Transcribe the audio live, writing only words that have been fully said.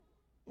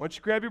Why don't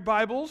you grab your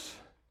Bibles?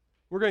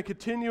 We're going to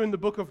continue in the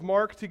book of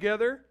Mark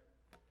together.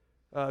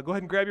 Go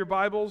ahead and grab your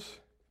Bibles.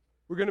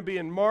 We're going to be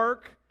in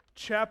Mark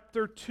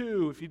chapter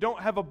 2. If you don't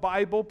have a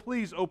Bible,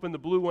 please open the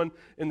blue one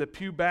in the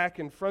pew back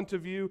in front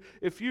of you.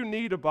 If you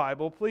need a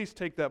Bible, please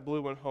take that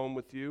blue one home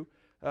with you.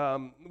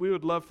 We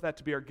would love for that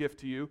to be our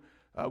gift to you.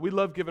 We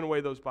love giving away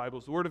those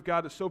Bibles. The Word of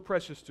God is so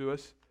precious to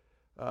us.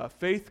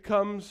 Faith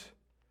comes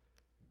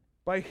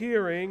by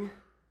hearing,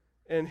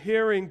 and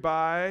hearing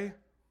by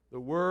the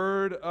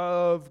Word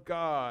of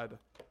God.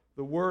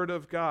 The Word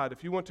of God.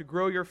 If you want to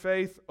grow your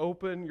faith,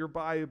 open your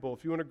Bible.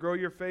 If you want to grow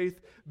your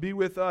faith, be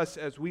with us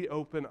as we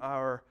open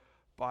our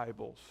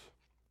Bibles.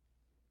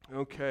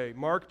 Okay,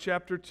 Mark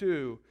chapter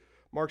 2.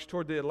 Mark's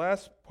toward the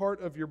last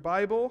part of your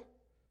Bible.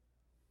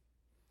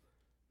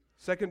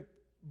 Second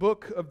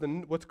book of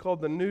what's called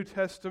the New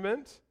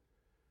Testament.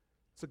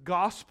 It's a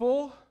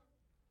gospel.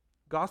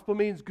 Gospel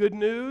means good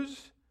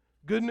news.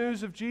 Good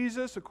news of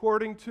Jesus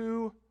according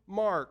to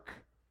Mark.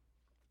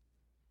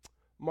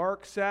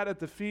 Mark sat at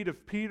the feet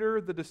of Peter,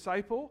 the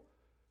disciple,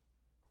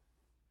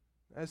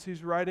 as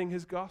he's writing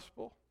his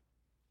gospel.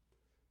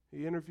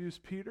 He interviews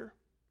Peter.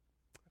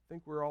 I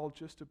think we're all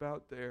just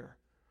about there.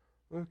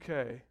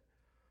 Okay.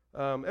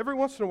 Every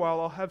once in a while,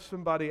 I'll have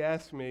somebody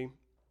ask me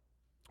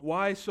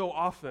why so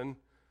often,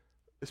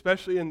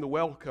 especially in the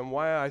welcome,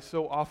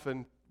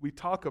 we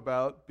talk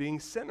about being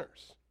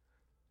sinners.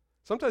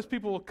 Sometimes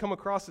people will come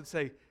across and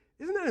say,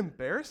 "Isn't that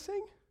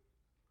embarrassing?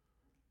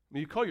 I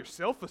mean, you call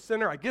yourself a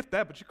sinner, I get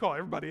that, but you call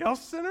everybody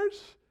else sinners?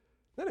 Isn't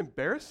that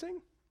embarrassing?"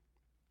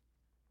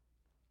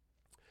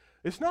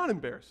 It's not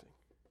embarrassing.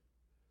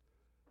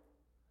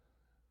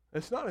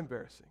 It's not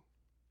embarrassing.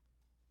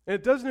 And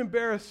it doesn't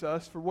embarrass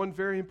us for one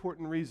very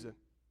important reason.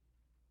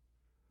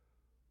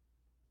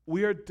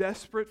 We are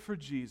desperate for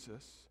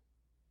Jesus,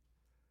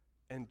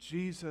 and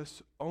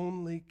Jesus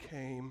only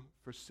came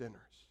for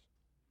sinners.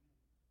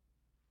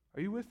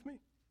 Are you with me?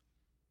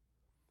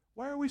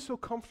 Why are we so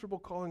comfortable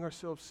calling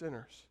ourselves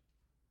sinners?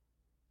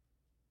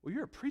 Well,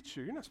 you're a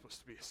preacher. You're not supposed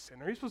to be a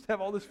sinner. You're supposed to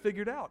have all this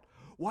figured out.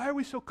 Why are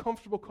we so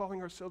comfortable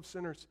calling ourselves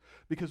sinners?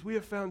 Because we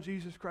have found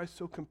Jesus Christ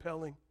so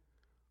compelling.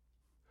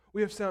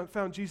 We have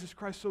found Jesus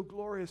Christ so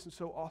glorious and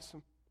so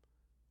awesome.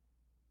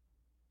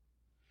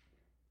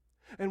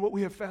 And what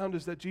we have found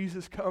is that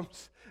Jesus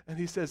comes and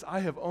he says, "I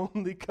have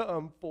only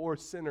come for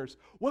sinners."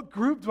 What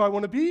group do I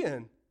want to be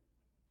in?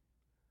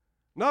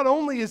 Not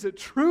only is it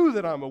true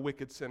that I'm a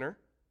wicked sinner,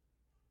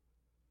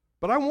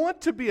 but I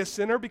want to be a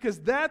sinner because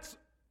that's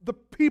the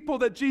people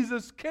that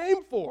Jesus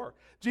came for.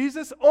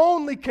 Jesus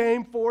only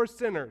came for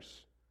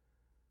sinners.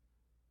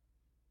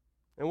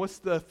 And what's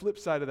the flip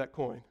side of that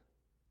coin?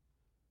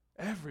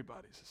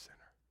 Everybody's a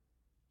sinner.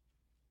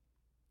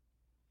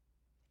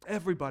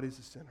 Everybody's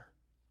a sinner.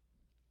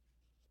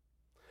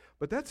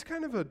 But that's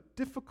kind of a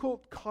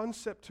difficult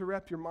concept to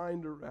wrap your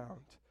mind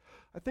around.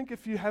 I think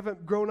if you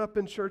haven't grown up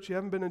in church, you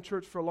haven't been in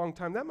church for a long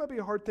time, that might be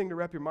a hard thing to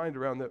wrap your mind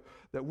around,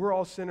 that we're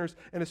all sinners.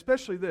 And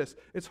especially this,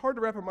 it's hard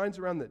to wrap our minds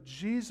around that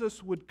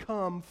Jesus would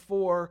come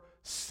for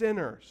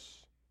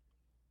sinners.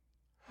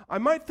 I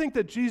might think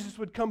that Jesus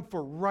would come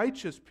for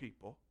righteous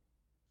people.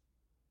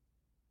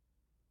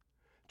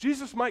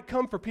 Jesus might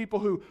come for people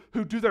who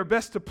do their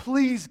best to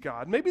please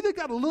God. Maybe they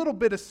got a little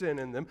bit of sin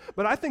in them,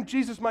 but I think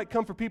Jesus might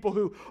come for people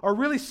who are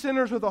really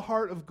sinners with a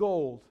heart of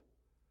gold.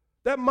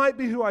 That might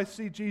be who I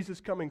see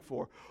Jesus coming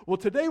for. Well,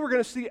 today we're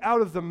going to see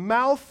out of the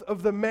mouth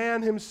of the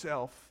man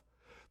himself,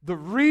 the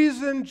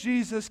reason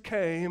Jesus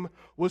came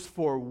was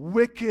for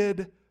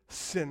wicked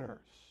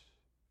sinners.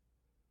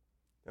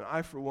 And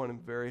I, for one, am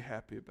very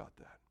happy about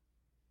that.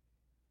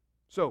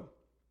 So,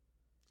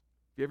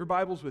 if you have your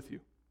Bibles with you,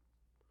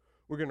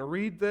 we're going to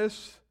read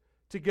this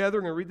together.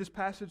 We're going to read this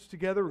passage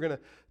together. We're going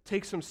to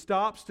take some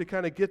stops to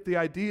kind of get the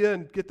idea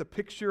and get the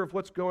picture of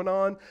what's going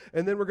on.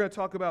 And then we're going to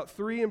talk about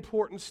three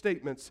important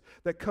statements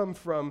that come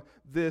from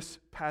this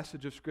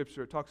passage of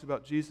Scripture. It talks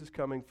about Jesus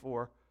coming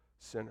for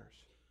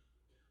sinners.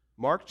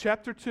 Mark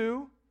chapter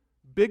 2,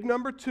 big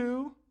number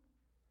 2.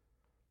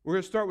 We're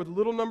going to start with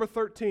little number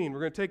 13. We're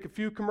going to take a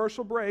few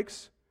commercial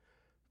breaks.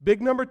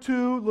 Big number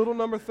 2, little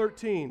number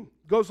 13.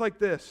 Goes like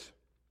this.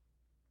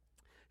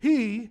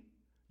 He,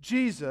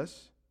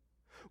 Jesus,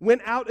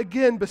 went out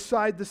again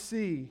beside the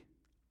sea,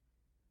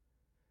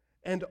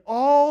 and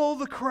all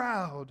the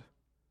crowd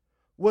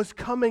was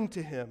coming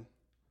to him,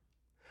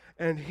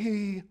 and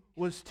he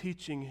was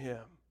teaching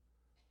him.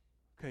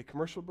 Okay,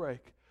 commercial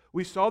break.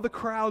 We saw the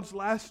crowds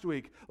last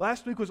week.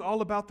 Last week was all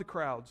about the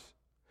crowds.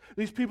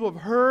 These people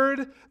have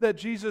heard that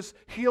Jesus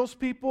heals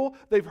people.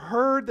 They've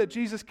heard that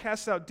Jesus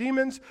casts out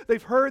demons.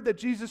 They've heard that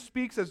Jesus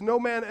speaks as no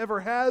man ever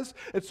has.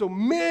 And so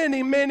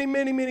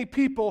many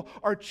people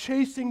are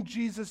chasing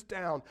Jesus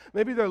down.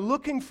 Maybe they're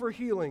looking for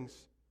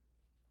healings.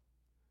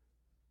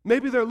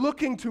 Maybe they're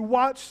looking to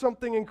watch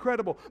something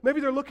incredible. Maybe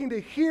they're looking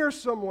to hear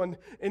someone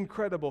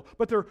incredible.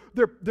 But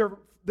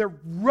they're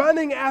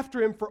running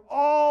after him for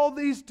all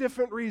these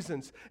different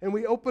reasons. And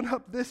we open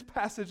up this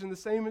passage and the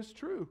same is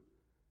true.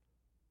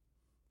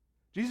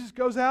 Jesus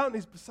goes out and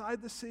he's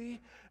beside the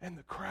sea, and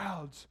the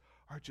crowds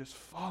are just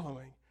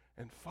following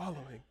and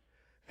following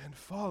and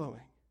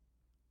following.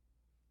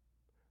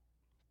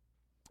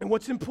 And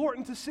what's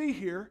important to see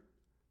here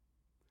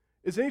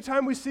is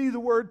anytime we see the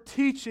word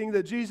teaching,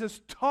 that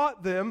Jesus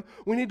taught them,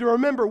 we need to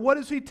remember, what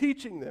is he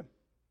teaching them?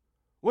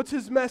 What's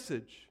his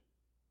message?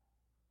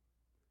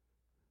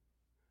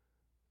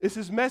 Is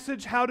his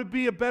message how to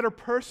be a better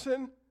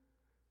person?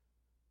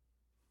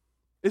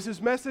 Is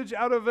his message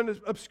out of an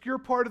obscure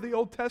part of the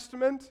Old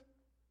Testament?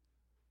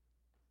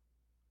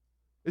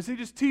 Is he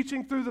just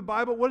teaching through the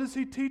Bible? What is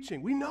he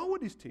teaching? We know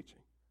what he's teaching.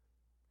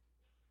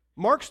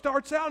 Mark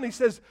starts out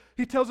and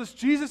he tells us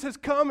Jesus has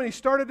come and he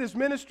started his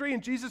ministry,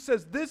 and Jesus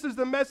says, this is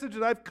the message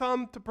that I've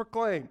come to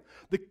proclaim.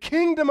 The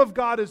kingdom of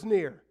God is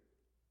near.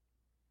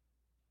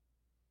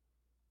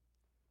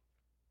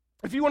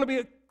 If you want to be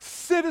a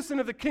citizen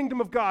of the kingdom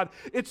of God,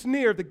 it's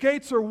near. The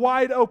gates are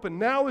wide open.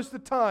 Now is the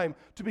time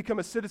to become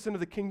a citizen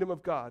of the kingdom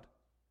of God.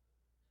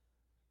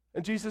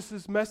 And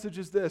Jesus' message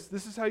is this.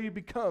 This is how you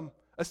become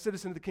a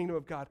citizen of the kingdom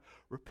of God.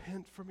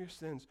 Repent from your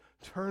sins,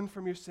 turn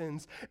from your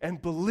sins,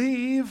 and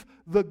believe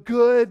the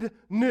good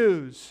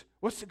news.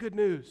 What's the good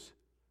news?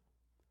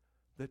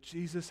 That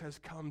Jesus has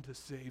come to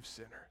save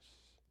sinners.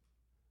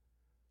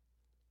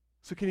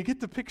 So can you get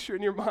the picture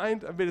in your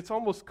mind? I mean, it's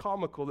almost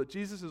comical that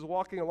Jesus is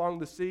walking along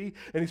the sea,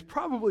 and he's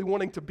probably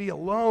wanting to be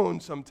alone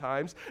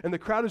sometimes, and the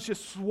crowd is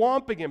just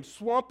swamping him,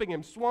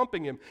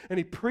 and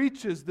he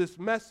preaches this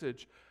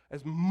message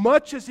as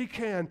much as he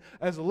can,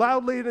 as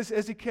loudly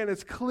as he can,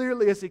 as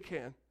clearly as he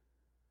can.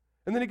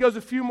 And then he goes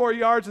a few more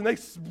yards, and they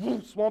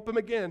swamp him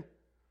again.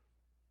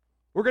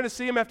 We're going to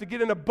see him have to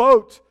get in a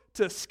boat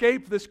to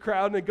escape this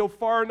crowd and go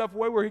far enough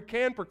away where he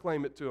can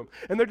proclaim it to them.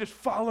 And they're just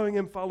following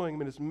him,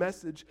 and his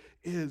message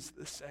is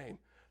the same.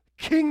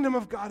 The kingdom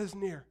of God is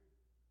near.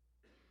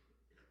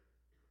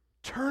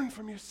 Turn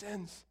from your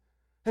sins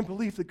and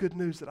believe the good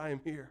news that I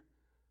am here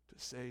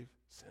to save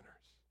sinners.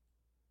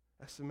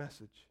 That's the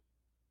message.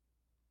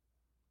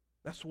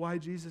 That's why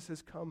Jesus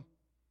has come.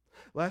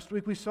 Last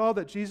week we saw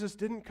that Jesus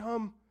didn't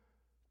come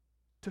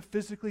to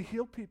physically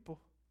heal people.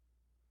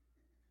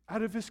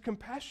 Out of his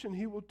compassion,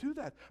 he will do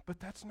that. But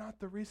that's not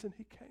the reason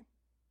he came.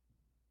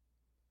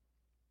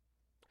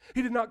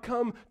 He did not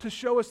come to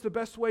show us the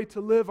best way to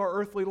live our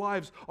earthly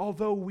lives,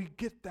 although we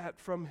get that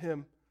from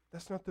him.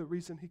 That's not the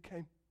reason he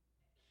came.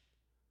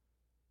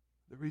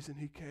 The reason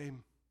he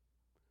came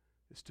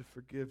is to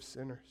forgive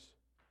sinners.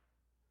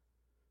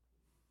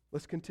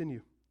 Let's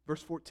continue.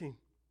 Verse 14.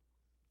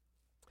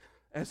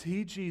 As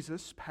he,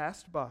 Jesus,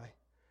 passed by,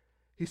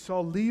 he saw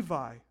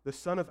Levi, the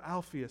son of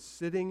Alphaeus,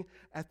 sitting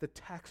at the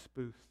tax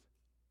booth.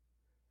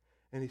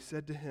 And he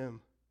said to him,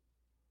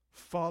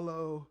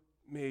 "Follow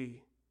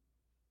me."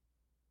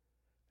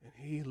 And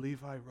he,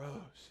 Levi,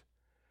 rose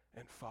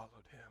and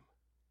followed him.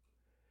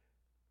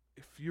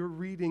 If you're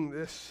reading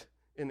this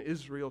in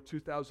Israel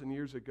 2,000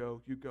 years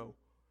ago,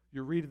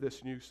 you read this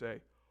and you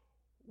say,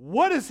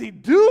 what is he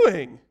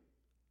doing?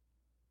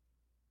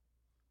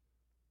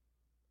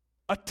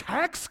 A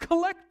tax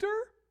collector?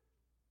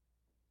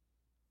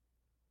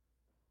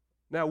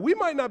 Now, we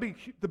might not be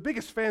the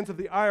biggest fans of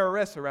the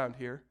IRS around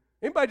here.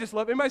 Anybody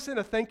send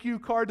a thank you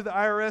card to the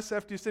IRS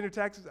after you send your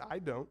taxes? I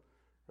don't,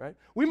 right?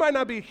 We might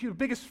not be the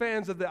biggest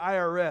fans of the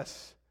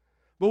IRS,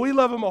 but we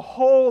love them a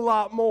whole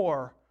lot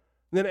more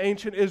than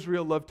ancient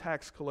Israel loved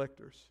tax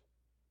collectors.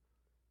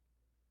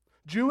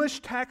 Jewish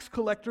tax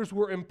collectors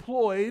were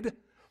employed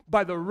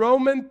by the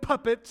Roman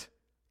puppet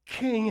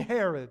King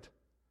Herod.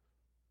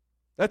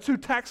 That's who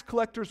tax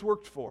collectors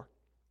worked for.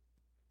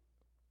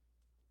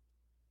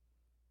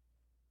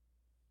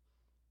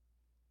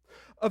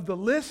 Of the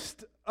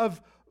list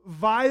of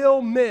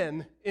vile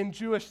men in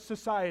Jewish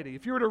society,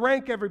 if you were to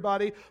rank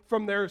everybody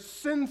from their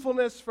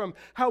sinfulness, from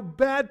how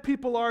bad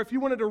people are, if you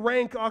wanted to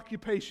rank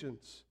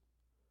occupations,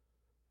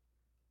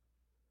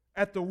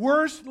 at the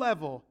worst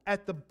level,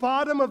 at the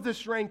bottom of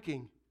this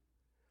ranking,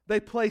 they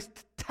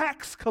placed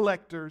tax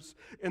collectors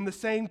in the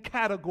same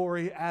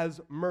category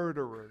as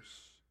murderers.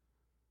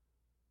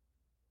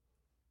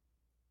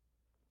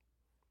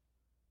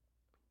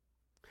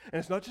 And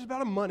it's not just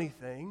about a money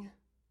thing.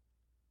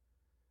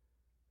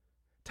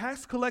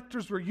 Tax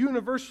collectors were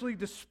universally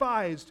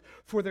despised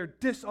for their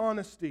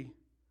dishonesty.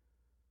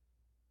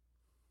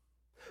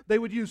 They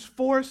would use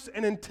force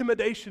and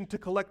intimidation to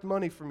collect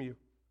money from you.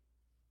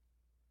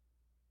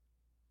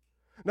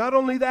 Not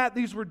only that,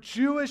 these were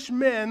Jewish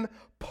men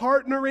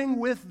partnering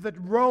with the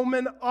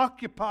Roman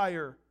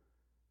occupier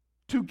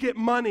to get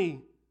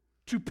money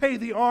to pay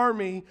the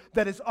army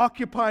that is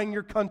occupying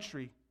your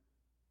country.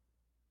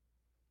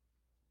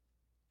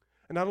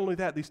 And not only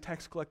that, these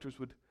tax collectors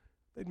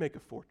they'd make a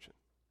fortune.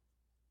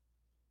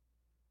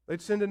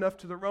 They'd send enough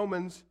to the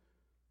Romans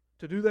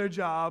to do their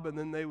job, and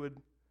then they would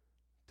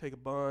take a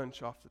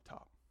bunch off the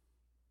top.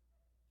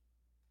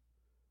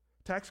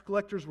 Tax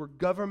collectors were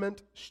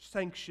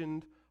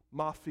government-sanctioned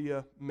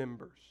mafia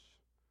members.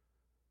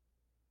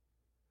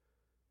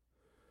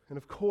 And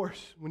of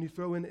course, when you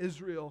throw in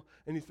Israel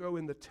and you throw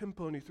in the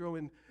temple and you throw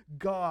in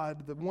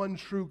God, the one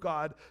true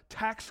God,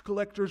 tax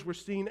collectors were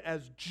seen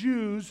as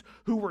Jews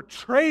who were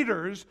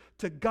traitors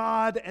to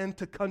God and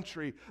to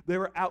country. They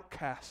were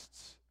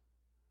outcasts.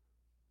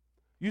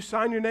 You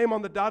sign your name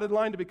on the dotted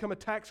line to become a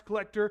tax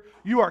collector,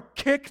 you are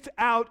kicked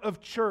out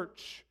of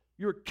church.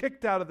 You are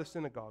kicked out of the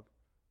synagogue.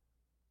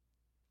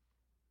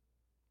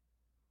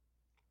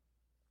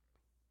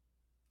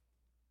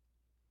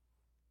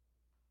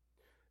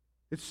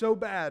 It's so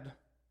bad,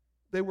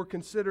 they were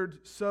considered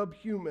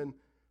subhuman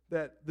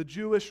that the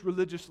Jewish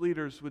religious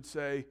leaders would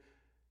say,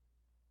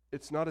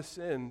 it's not a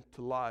sin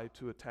to lie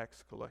to a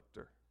tax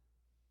collector.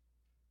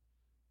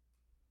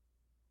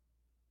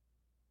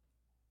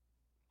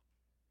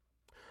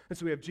 And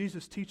so we have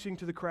Jesus teaching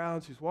to the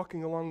crowds. He's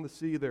walking along the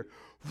sea. They're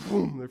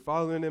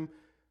following him.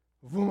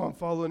 I'm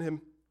following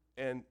him.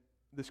 And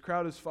this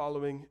crowd is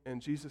following,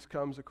 and Jesus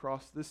comes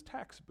across this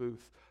tax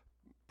booth,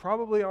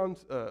 probably on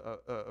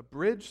a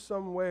bridge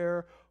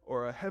somewhere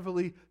or a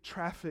heavily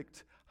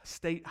trafficked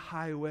state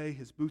highway.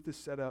 His booth is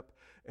set up.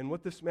 And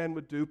what this man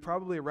would do,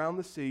 probably around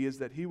the sea, is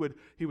that he would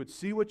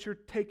see what you're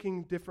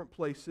taking different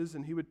places,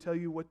 and he would tell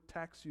you what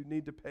tax you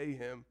need to pay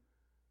him.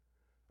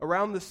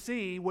 Around the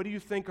sea, what do you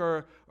think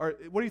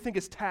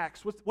is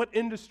taxed? What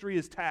industry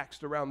is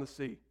taxed around the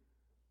sea?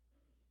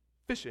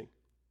 Fishing.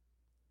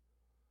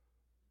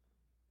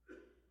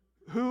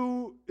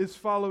 Who is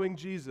following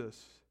Jesus?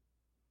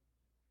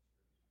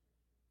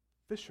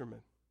 Fishermen.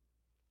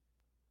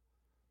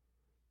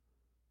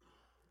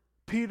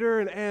 Peter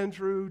and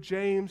Andrew,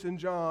 James and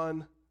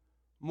John,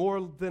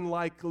 more than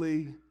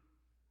likely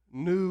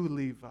knew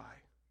Levi,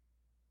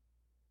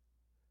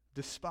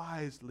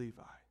 despised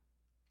Levi.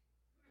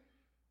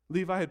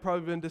 Levi had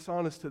probably been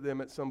dishonest to them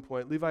at some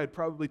point. Levi had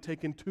probably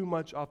taken too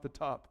much off the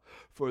top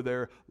for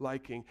their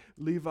liking.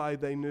 Levi,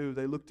 they knew.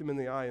 They looked him in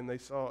the eye and they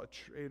saw a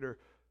traitor.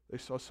 They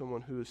saw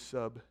someone who is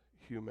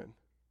subhuman.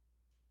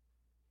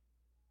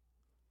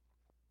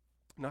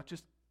 Not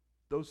just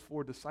those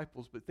 4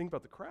 disciples, but think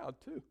about the crowd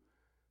too.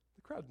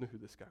 The crowd knew who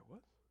this guy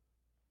was.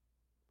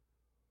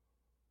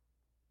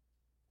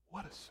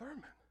 What a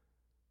sermon.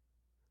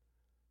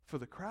 For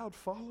the crowd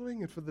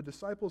following and for the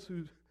disciples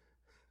who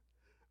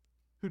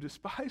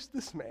despised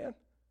this man.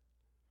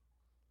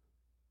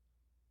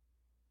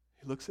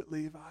 He looks at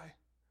Levi.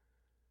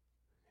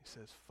 He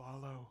says,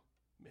 follow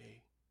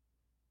me.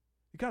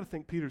 You got to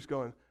think Peter's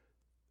going,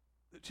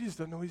 Jesus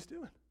doesn't know what he's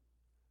doing. You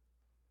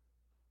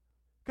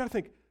got to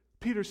think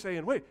Peter's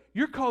saying, wait,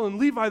 you're calling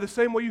Levi the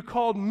same way you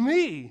called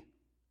me.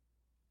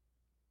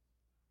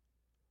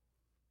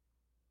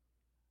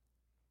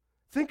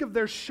 Think of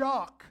their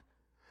shock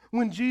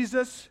when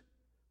Jesus,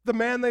 the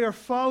man they are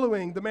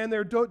following, the man they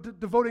are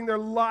devoting their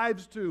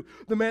lives to,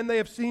 the man they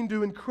have seen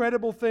do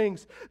incredible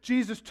things,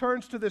 Jesus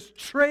turns to this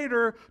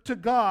traitor to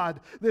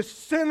God, this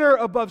sinner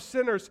above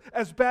sinners,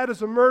 as bad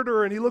as a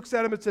murderer, and he looks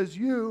at him and says,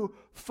 you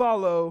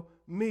follow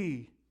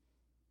me.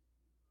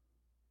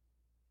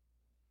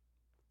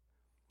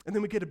 And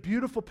then we get a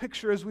beautiful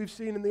picture, as we've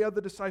seen in the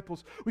other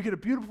disciples. We get a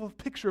beautiful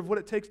picture of what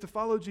it takes to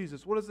follow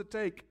Jesus. What does it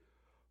take?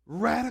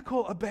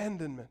 Radical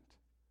abandonment.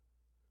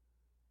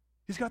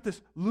 He's got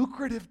this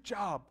lucrative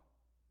job.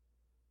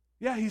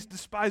 Yeah, he's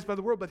despised by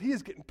the world, but he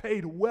is getting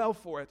paid well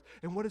for it.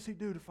 And what does he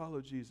do to follow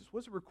Jesus?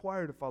 What does it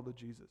require to follow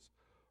Jesus?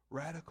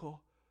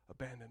 Radical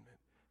abandonment.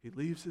 He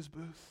leaves his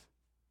booth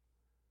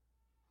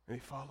and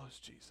he follows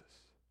Jesus.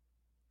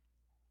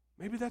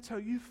 Maybe that's how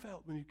you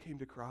felt when you came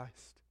to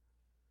Christ.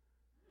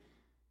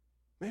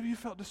 Maybe you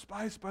felt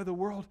despised by the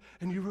world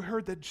and you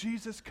heard that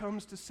Jesus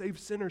comes to save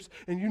sinners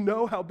and you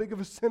know how big of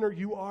a sinner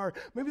you are.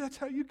 Maybe that's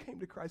how you came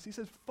to Christ. He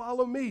says,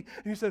 follow me.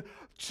 And you said,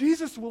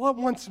 Jesus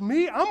wants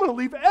me. I'm going to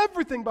leave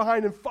everything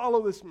behind and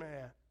follow this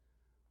man.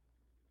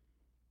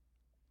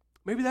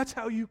 Maybe that's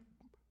how you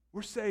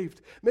were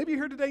saved. Maybe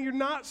you're here today, you're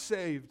not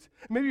saved.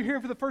 Maybe you're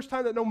hearing for the first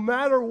time that no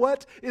matter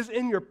what is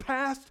in your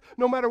past,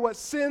 no matter what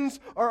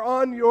sins are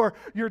on your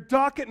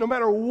docket, no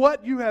matter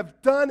what you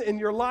have done in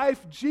your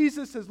life,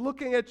 Jesus is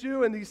looking at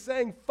you and he's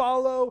saying,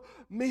 follow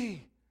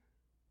me.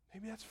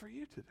 Maybe that's for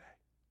you today.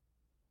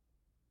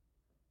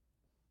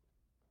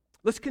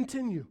 Let's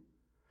continue.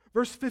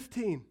 Verse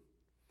 15.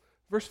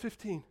 Verse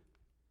 15.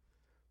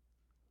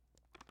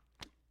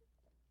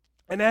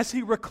 And as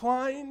he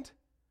reclined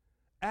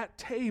at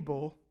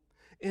table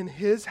in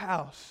his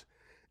house,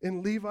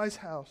 in Levi's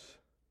house,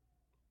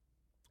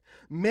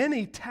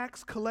 many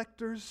tax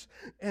collectors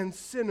and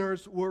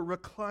sinners were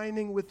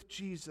reclining with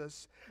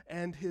Jesus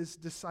and his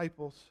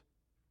disciples,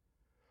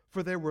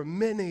 for there were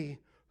many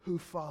who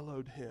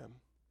followed him.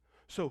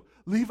 So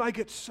Levi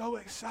gets so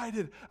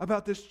excited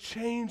about this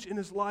change in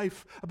his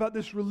life, about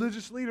this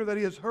religious leader that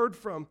he has heard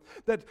from,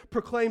 that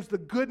proclaims the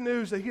good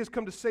news that he has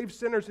come to save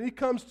sinners. And he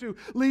comes to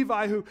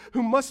Levi, who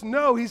must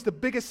know he's the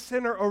biggest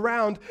sinner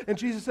around. And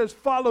Jesus says,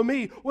 follow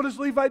me. What does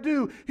Levi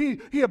do?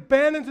 He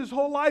abandons his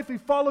whole life. He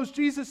follows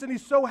Jesus, and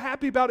he's so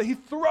happy about it. He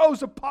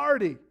throws a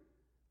party.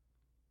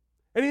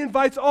 And he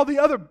invites all the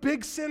other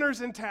big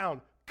sinners in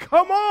town.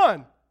 Come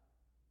on.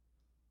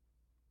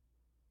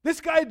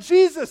 This guy,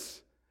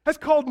 Jesus, has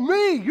called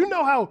me. You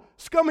know how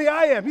scummy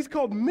I am. He's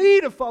called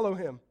me to follow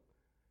him.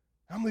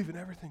 I'm leaving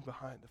everything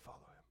behind to follow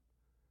him.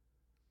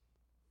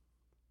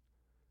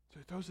 So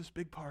he throws this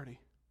big party.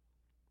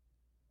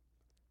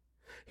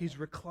 He's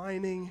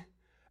reclining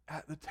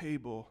at the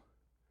table.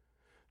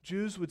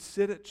 Jews would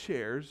sit at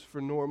chairs for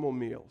normal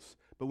meals.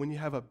 But when you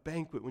have a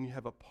banquet, when you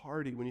have a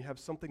party, when you have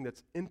something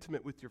that's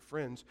intimate with your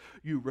friends,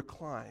 you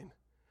recline.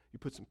 You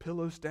put some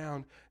pillows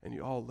down and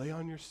you all lay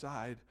on your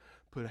side,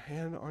 put a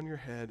hand on your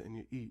head, and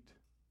you eat.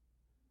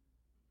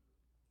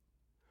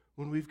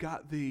 When we've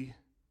got the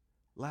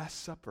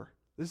Last Supper,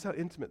 this is how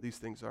intimate these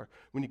things are.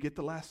 When you get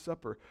the Last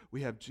Supper,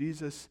 we have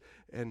Jesus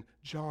and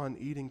John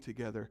eating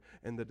together,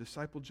 and the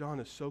disciple John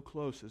is so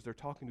close as they're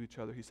talking to each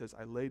other, he says,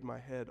 I laid my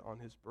head on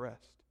his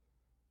breast.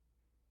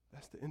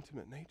 That's the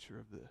intimate nature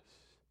of this.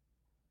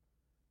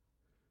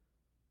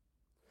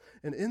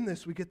 And in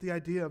this, we get the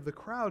idea of the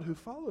crowd who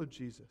followed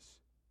Jesus.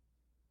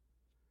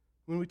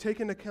 When we take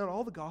into account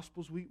all the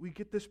Gospels, we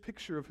get this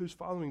picture of who's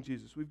following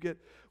Jesus. We get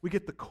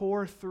the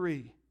core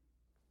three.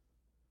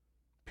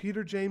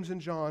 Peter, James,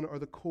 and John are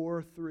the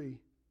core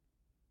three.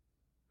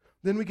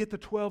 Then we get the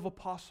 12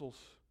 apostles.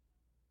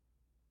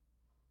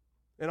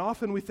 And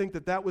often we think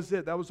that was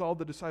it. That was all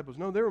the disciples.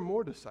 No, there were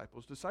more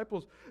disciples.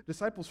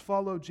 Disciples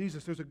followed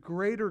Jesus. There's a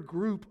greater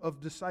group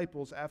of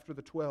disciples after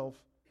the 12.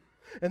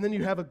 And then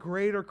you have a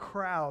greater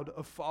crowd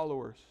of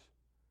followers.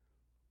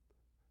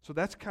 So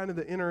that's kind of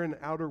the inner and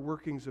outer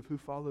workings of who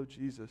followed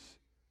Jesus.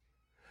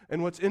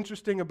 And what's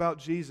interesting about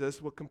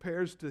Jesus, what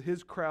compares to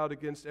his crowd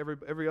against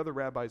every other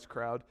rabbi's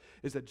crowd,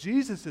 is that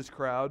Jesus'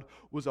 crowd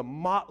was a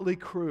motley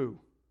crew.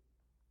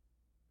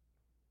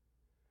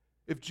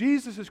 If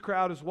Jesus'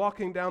 crowd is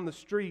walking down the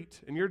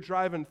street and you're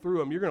driving through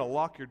them, you're going to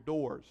lock your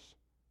doors.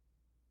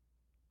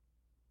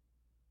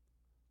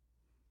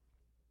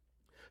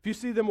 If you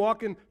see them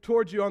walking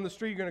towards you on the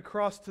street, you're going to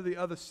cross to the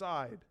other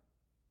side.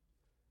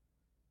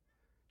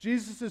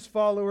 Jesus'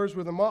 followers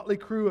were the motley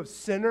crew of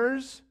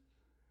sinners,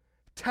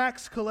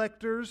 tax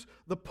collectors,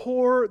 the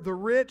poor, the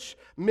rich,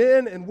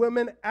 men and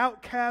women,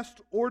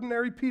 outcast,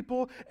 ordinary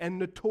people, and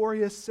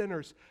notorious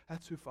sinners.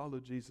 That's who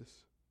followed Jesus.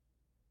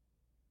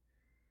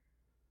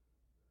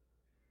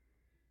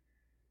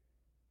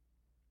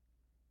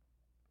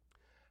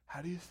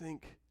 How do you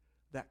think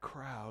that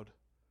crowd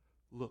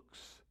looks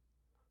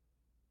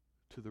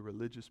to the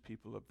religious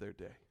people of their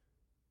day?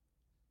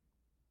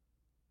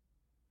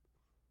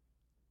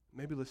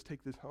 Maybe let's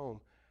take this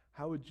home.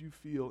 How would you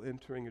feel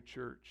entering a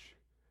church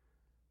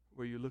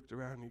where you looked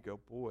around and you go,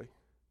 boy,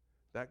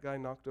 that guy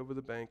knocked over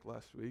the bank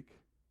last week.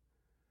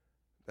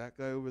 That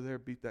guy over there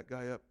beat that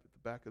guy up at the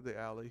back of the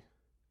alley.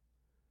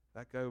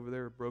 That guy over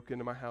there broke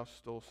into my house,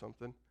 stole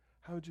something.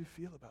 How would you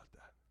feel about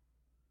that?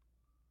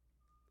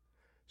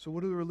 So how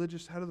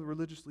do the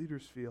religious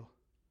leaders feel?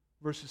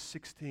 Verse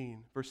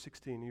 16,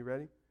 are you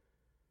ready?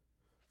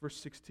 Verse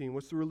 16,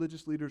 what's the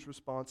religious leaders'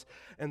 response?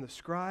 And the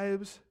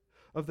scribes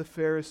of the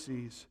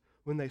Pharisees,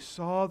 when they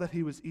saw that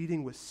he was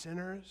eating with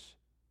sinners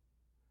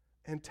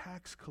and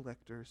tax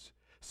collectors,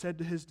 said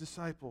to his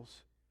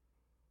disciples,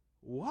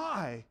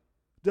 why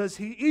does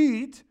he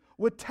eat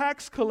with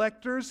tax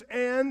collectors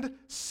and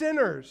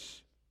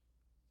sinners?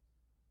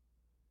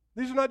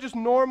 These are not just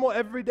normal,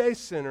 everyday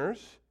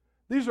sinners.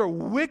 These are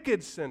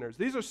wicked sinners.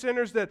 These are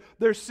sinners that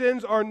their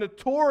sins are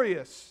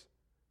notorious.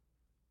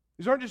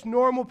 These aren't just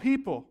normal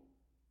people.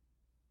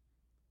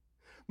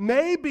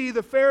 Maybe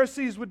the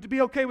Pharisees would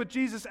be okay with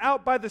Jesus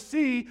out by the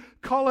sea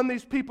calling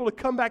these people to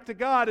come back to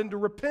God and to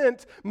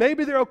repent.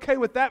 Maybe they're okay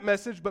with that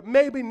message, but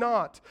maybe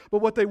not.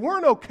 But what they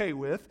weren't okay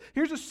with,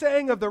 here's a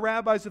saying of the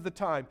rabbis of the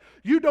time.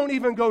 You don't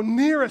even go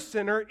near a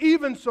sinner,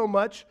 even so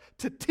much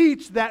to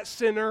teach that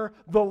sinner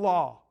the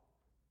law.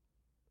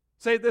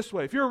 Say it this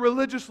way. If you're a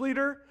religious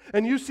leader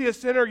and you see a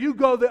sinner, you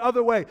go the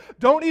other way.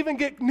 Don't even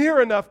get near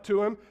enough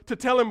to him to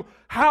tell him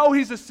how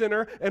he's a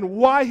sinner and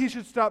why he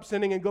should stop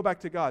sinning and go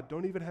back to God.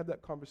 Don't even have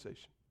that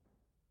conversation.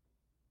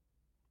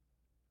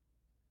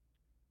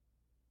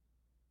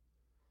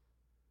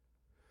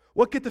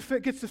 What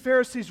gets the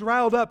Pharisees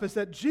riled up is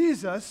that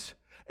Jesus,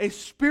 a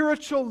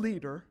spiritual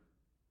leader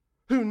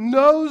who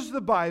knows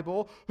the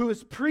Bible, who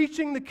is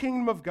preaching the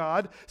kingdom of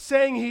God,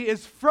 saying he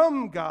is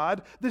from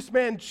God, this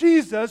man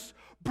Jesus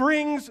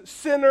brings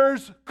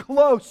sinners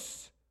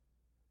close.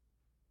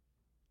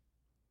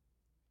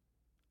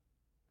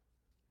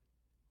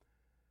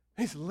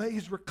 He's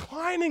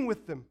reclining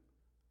with them.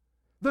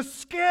 The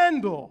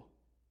scandal.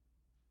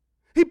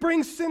 He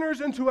brings sinners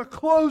into a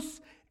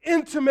close,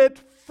 intimate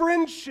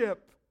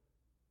friendship.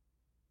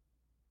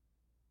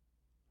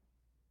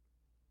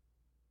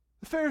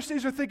 The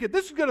Pharisees are thinking,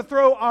 this is going to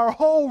throw our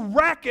whole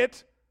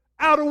racket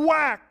out of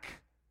whack.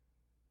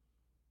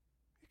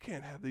 You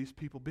can't have these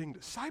people being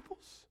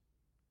disciples.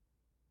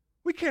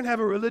 We can't have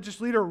a religious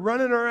leader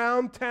running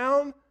around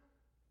town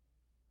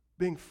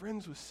being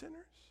friends with sinners.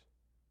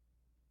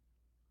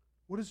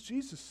 What does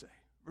Jesus say?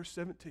 Verse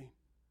 17.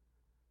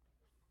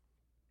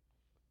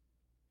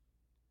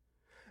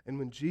 And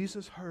when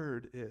Jesus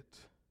heard it,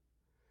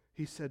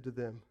 he said to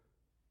them,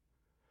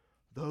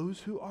 those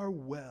who are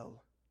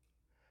well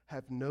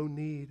have no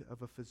need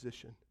of a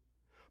physician,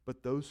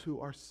 but those who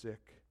are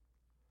sick.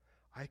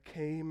 I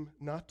came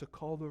not to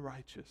call the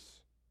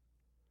righteous,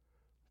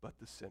 but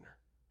the sinner.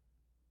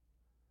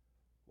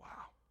 Wow.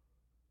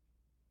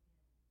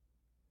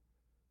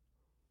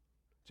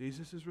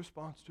 Jesus'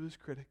 response to his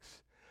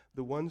critics,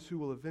 the ones who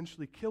will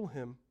eventually kill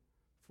him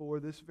for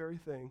this very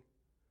thing,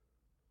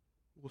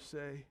 will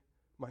say,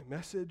 my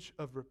message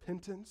of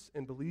repentance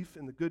and belief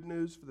in the good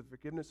news for the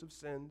forgiveness of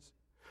sins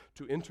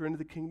to enter into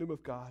the kingdom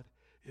of God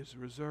is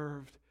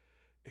reserved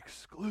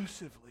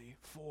exclusively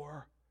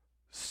for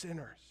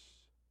sinners.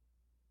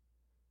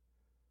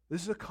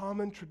 This is a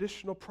common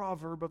traditional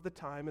proverb of the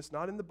time. It's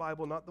not in the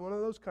Bible, not one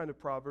of those kind of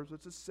proverbs.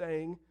 It's a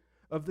saying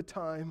of the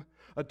time.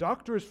 A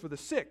doctor is for the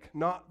sick,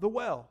 not the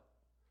well.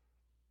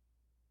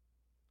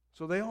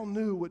 So they all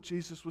knew what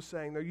Jesus was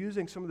saying. They're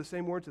using some of the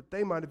same words that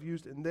they might have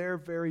used in their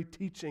very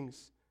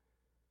teachings.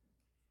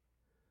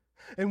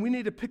 And we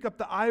need to pick up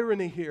the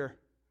irony here.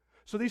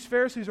 So these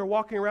Pharisees are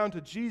walking around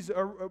to Jesus,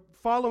 or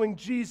following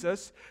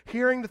Jesus,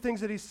 hearing the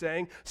things that he's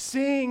saying,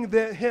 seeing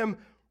him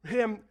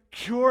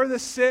cure the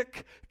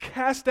sick,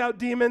 cast out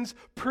demons,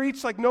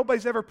 preach like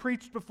nobody's ever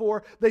preached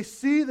before. They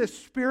see this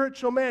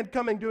spiritual man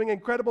coming, doing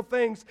incredible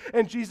things,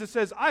 and Jesus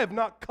says, I have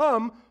not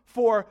come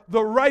for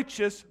the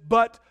righteous,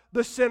 but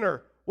the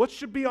sinner. What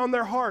should be on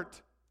their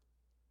heart?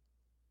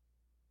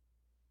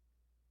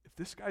 If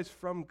this guy's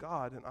from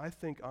God and I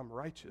think I'm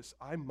righteous,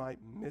 I might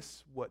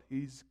miss what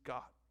he's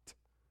got.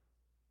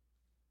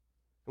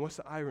 And what's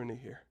the irony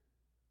here?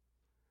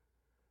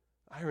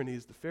 Irony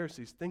is the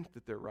Pharisees think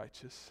that they're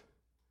righteous.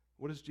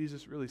 What is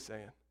Jesus really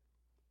saying?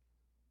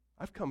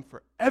 I've come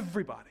for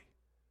everybody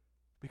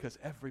because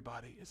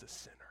everybody is a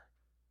sinner.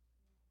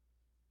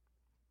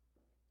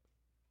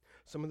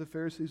 Some of the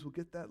Pharisees will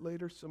get that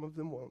later, some of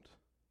them won't.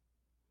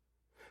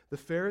 The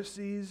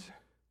Pharisees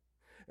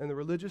and the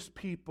religious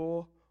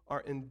people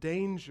are in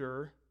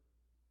danger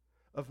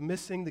of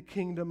missing the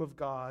kingdom of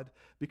God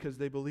because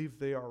they believe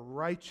they are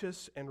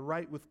righteous and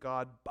right with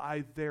God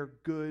by their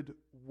good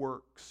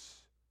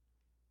works.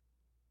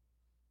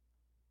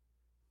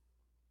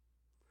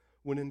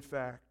 When in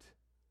fact,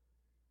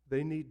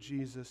 they need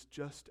Jesus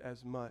just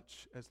as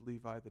much as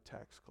Levi the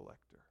tax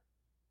collector.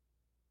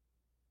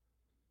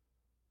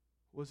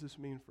 What does this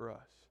mean for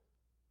us?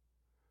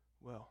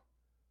 Well,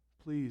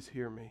 please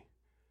hear me.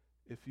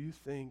 If you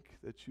think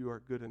that you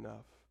are good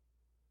enough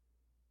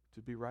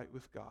to be right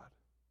with God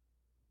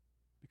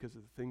because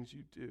of the things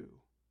you do,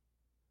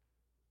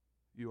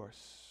 you are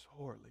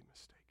sorely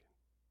mistaken.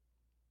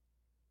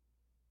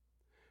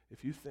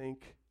 If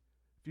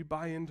you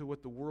buy into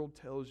what the world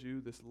tells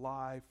you, this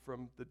lie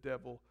from the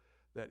devil,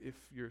 that if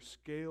your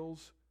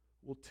scales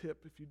will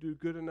tip, if you do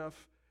good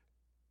enough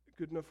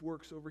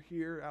works over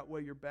here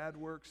outweigh your bad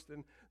works,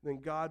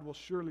 then God will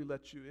surely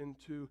let you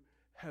into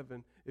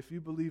heaven. If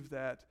you believe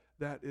that,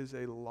 that is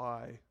a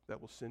lie that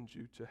will send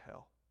you to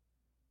hell.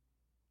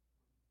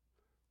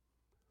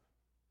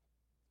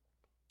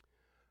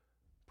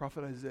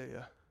 Prophet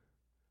Isaiah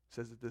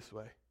says it this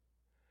way: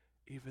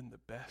 even the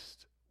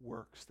best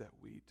works that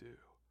we do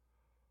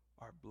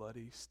are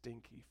bloody,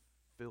 stinky,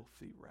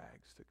 filthy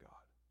rags to God.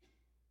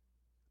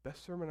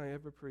 Best sermon I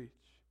ever preach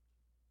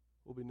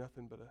will be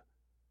nothing but a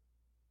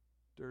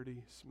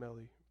dirty,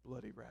 smelly,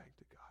 bloody rag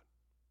to God.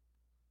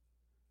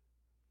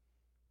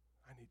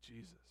 I need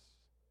Jesus.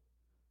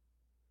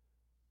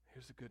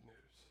 Here's the good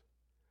news.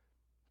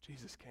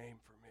 Jesus came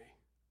for me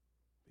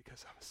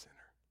because I'm a sinner.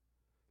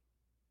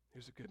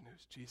 Here's the good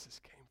news.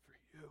 Jesus came for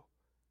you.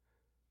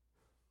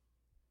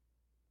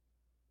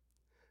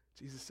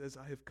 Jesus says,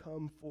 I have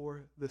come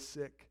for the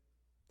sick.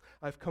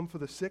 I've come for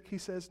the sick, he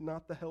says,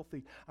 not the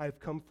healthy. I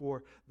have come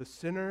for the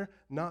sinner,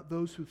 not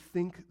those who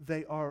think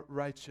they are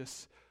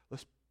righteous.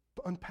 Let's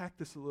unpack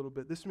this a little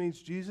bit. This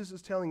means Jesus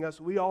is telling us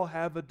we all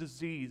have a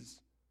disease.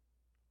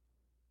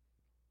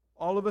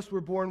 All of us were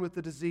born with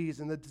a disease,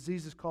 and the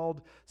disease is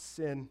called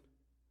sin.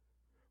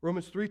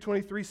 Romans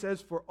 3:23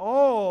 says, for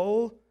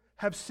all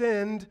have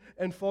sinned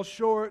and fall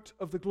short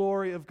of the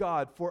glory of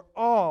God. For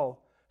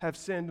all have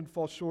sinned and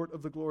fall short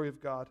of the glory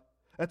of God.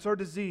 That's our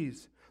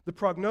disease. The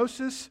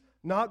prognosis,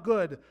 not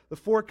good. The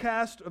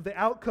forecast of the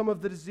outcome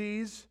of the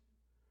disease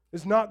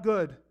is not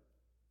good.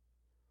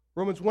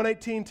 Romans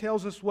 1:18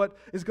 tells us what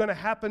is going to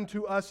happen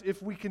to us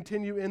if we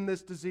continue in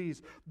this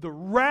disease. The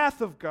wrath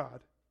of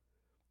God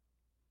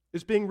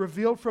is being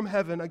revealed from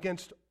heaven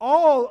against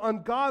all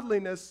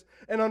ungodliness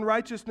and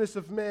unrighteousness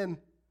of men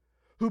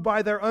who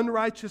by their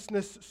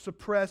unrighteousness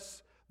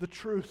suppress the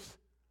truth.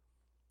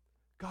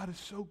 God is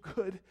so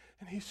good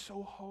and he's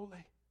so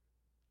holy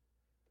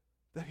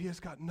that he has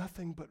got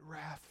nothing but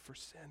wrath for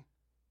sin.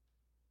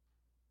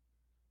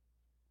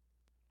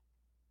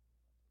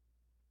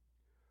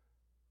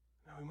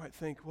 Now we might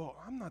think, well,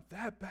 I'm not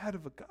that bad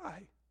of a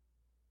guy.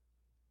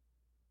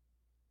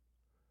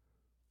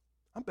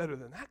 I'm better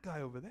than that guy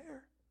over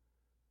there.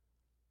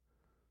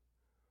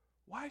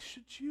 Why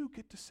should you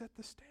get to set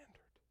the standard?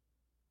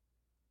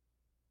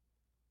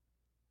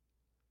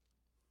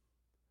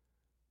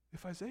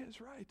 If Isaiah is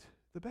right,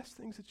 the best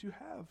things that you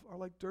have are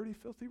like dirty,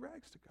 filthy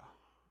rags to God.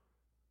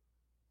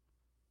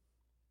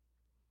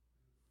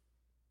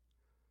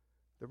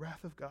 The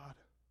wrath of God.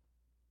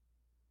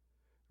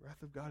 The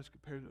wrath of God is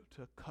compared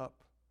to a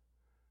cup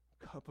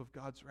of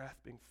God's wrath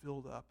being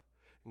filled up.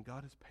 And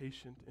God is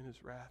patient in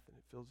his wrath, and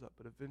it fills up.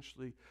 But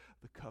eventually,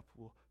 the cup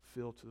will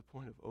fill to the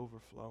point of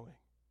overflowing.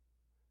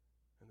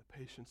 And the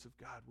patience of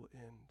God will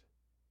end.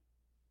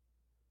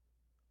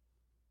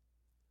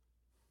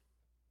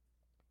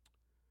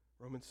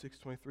 Romans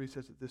 6:23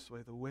 says it this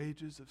way: the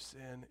wages of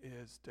sin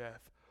is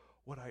death.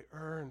 What I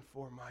earn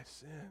for my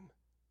sin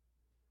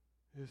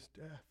is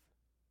death.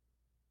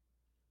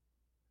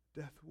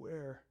 Death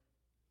where?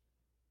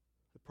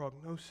 The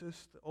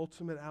prognosis, the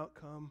ultimate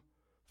outcome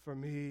for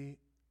me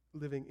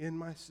living in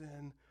my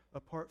sin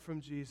apart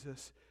from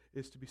Jesus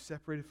is to be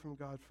separated from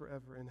God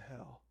forever in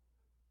hell.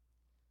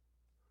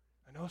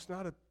 I know it's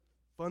not a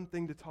fun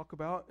thing to talk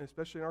about, and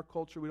especially in our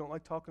culture, we don't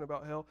like talking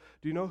about hell.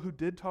 Do you know who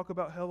did talk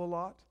about hell a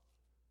lot?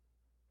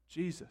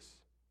 Jesus.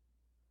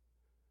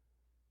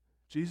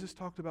 Jesus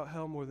talked about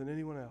hell more than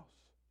anyone else.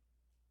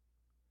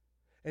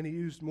 And he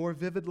used more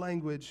vivid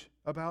language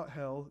about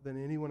hell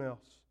than anyone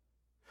else.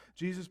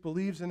 Jesus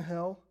believes in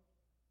hell.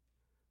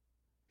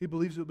 He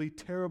believes it will be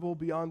terrible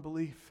beyond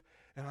belief.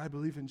 And I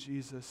believe in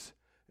Jesus.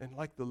 And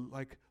like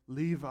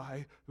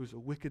Levi, who's a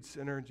wicked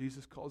sinner, and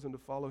Jesus calls him to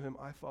follow him,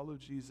 I follow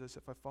Jesus.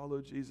 If I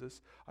follow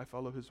Jesus, I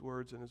follow his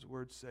words, and his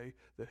words say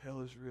that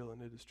hell is real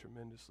and it is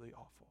tremendously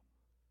awful.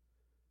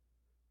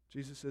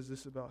 Jesus says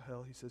this about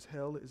hell. He says,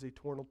 hell is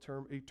eternal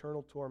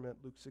torment,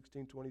 Luke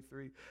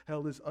 16:23.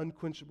 Hell is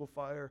unquenchable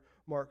fire,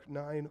 Mark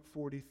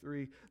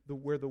 9:43.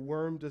 Where the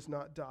worm does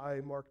not die,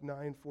 Mark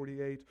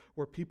 9:48.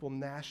 Where people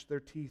gnash their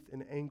teeth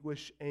in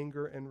anguish,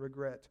 anger, and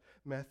regret,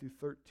 Matthew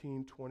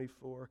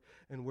 13:24.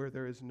 And where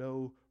there is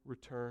no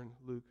return,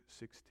 Luke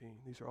 16.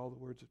 These are all the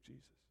words of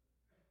Jesus.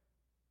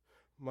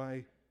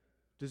 My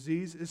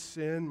disease is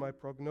sin. My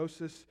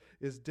prognosis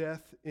is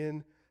death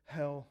in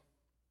hell.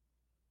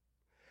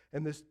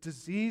 And this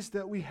disease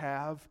that we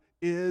have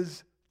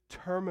is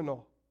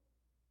terminal.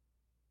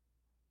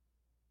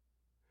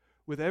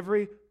 With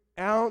every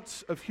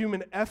ounce of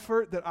human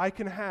effort that I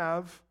can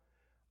have,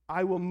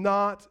 I will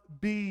not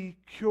be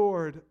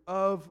cured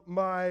of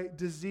my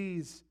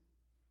disease.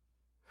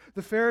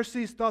 The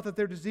Pharisees thought that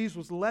their disease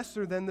was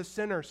lesser than the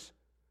sinners.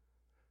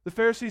 The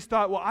Pharisees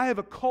thought, well, I have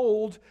a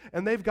cold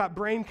and they've got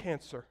brain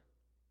cancer.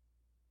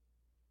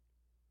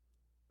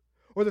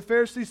 Or the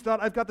Pharisees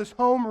thought, I've got this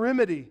home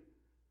remedy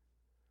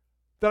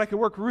that I can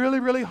work really,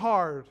 really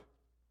hard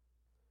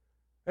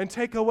and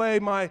take away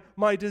my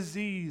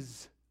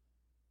disease.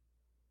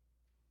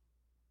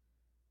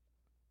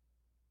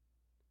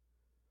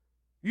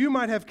 You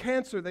might have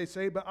cancer, they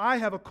say, but I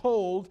have a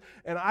cold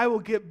and I will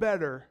get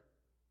better.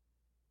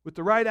 With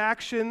the right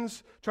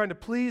actions, trying to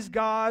please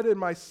God and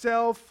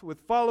myself, with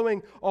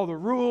following all the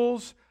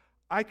rules,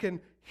 I can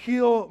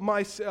heal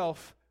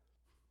myself.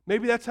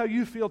 Maybe that's how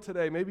you feel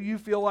today. Maybe you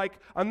feel like,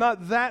 I'm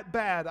not that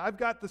bad. I've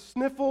got the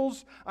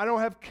sniffles. I don't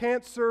have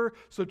cancer.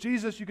 So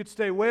Jesus, you could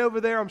stay way over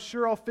there. I'm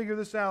sure I'll figure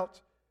this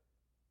out.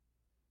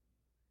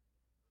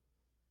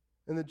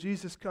 And then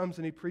Jesus comes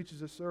and he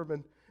preaches a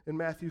sermon in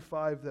Matthew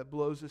 5 that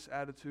blows this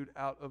attitude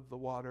out of the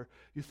water.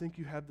 You think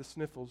you have the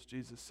sniffles,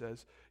 Jesus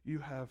says. You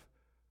have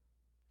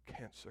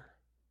cancer.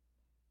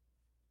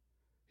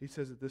 He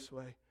says it this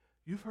way.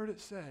 You've heard it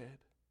said,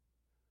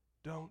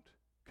 don't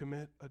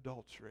commit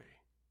adultery.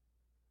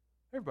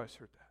 Everybody's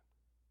heard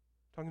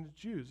that. Talking to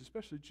Jews,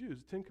 especially Jews,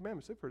 the Ten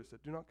Commandments, they've heard it said,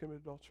 do not commit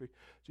adultery.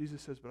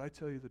 Jesus says, but I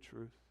tell you the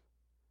truth.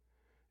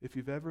 If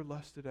you've ever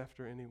lusted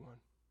after anyone,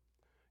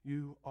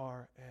 you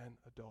are an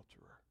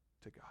adulterer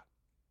to God.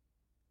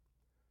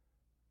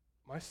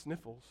 My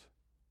sniffles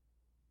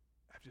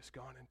have just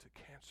gone into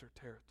cancer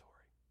territory.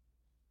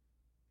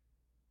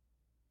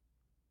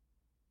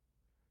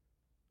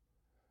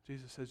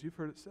 Jesus says, you've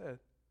heard it said.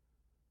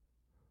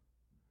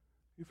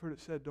 You've heard it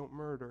said, don't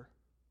murder.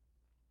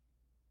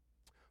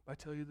 I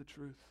tell you the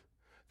truth.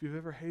 If you've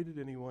ever hated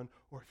anyone,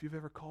 or if you've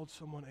ever called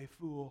someone a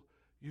fool,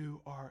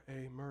 you are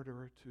a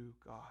murderer to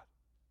God.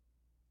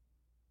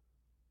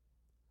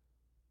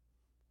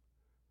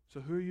 So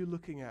who are you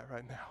looking at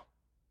right now?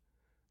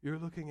 You're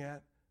looking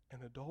at an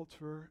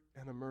adulterer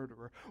and a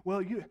murderer.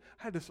 Well, I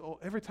had this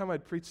every time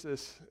I'd preach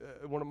this,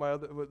 one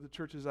of the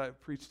churches I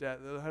preached at,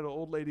 I had an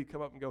old lady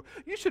come up and go,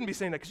 you shouldn't be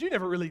saying that because you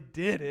never really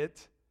did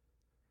it.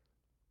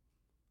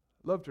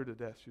 Loved her to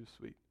death. She was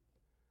sweet.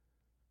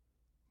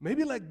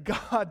 Maybe let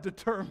God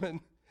determine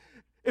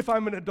if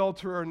I'm an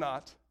adulterer or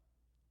not.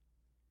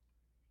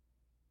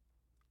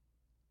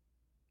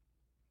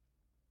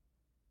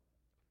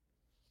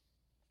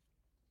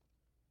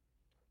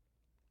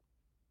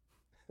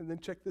 And then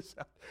check this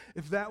out.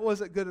 If that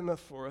wasn't good enough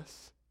for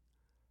us,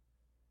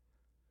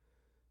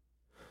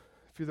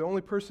 if you're the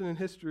only person in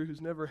history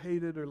who's never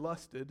hated or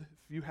lusted,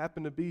 if you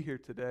happen to be here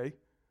today,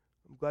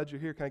 I'm glad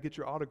you're here. Can I get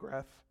your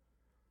autograph?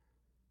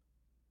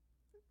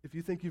 If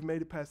you think you've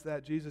made it past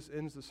that, Jesus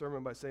ends the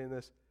sermon by saying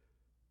this.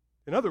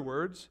 In other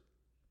words,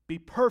 be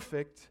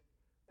perfect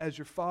as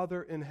your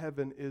Father in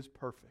heaven is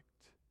perfect.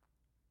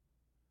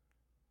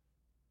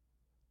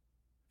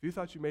 If you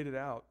thought you made it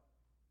out,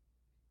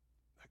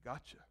 I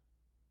got you.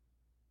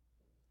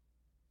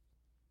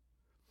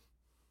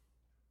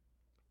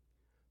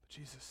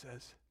 Jesus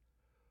says,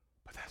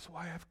 but that's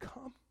why I've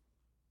come.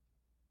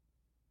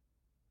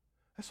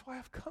 That's why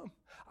I've come.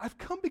 I've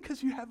come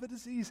because you have a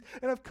disease.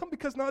 And I've come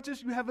because not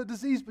just you have a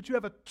disease, but you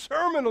have a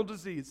terminal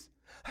disease.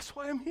 That's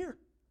why I'm here.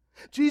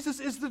 Jesus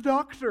is the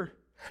doctor.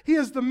 He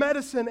is the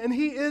medicine, and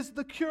He is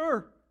the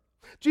cure.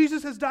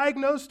 Jesus has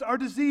diagnosed our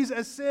disease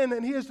as sin,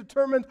 and He has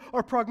determined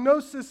our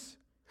prognosis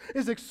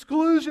is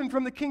exclusion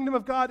from the kingdom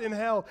of God in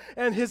hell.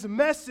 And His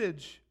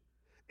message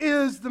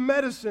is the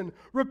medicine.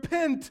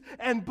 Repent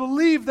and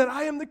believe that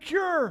I am the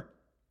cure.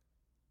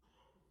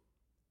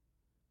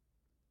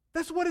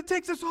 That's what it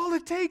takes. That's all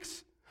it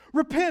takes.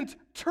 Repent,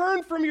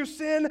 turn from your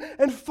sin,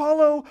 and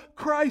follow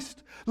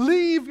Christ.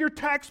 Leave your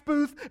tax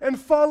booth and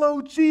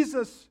follow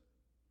Jesus.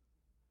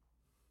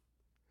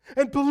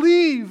 And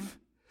believe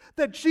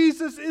that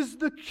Jesus is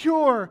the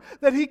cure,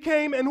 that He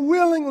came and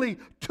willingly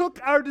took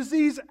our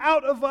disease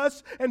out of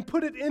us and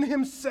put it in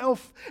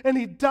Himself. And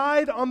He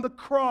died on the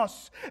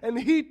cross, and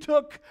He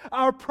took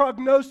our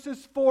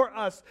prognosis for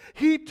us.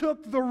 He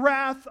took the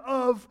wrath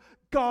of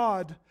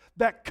God.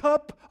 That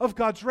cup of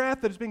God's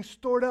wrath that is being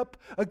stored up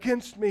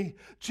against me,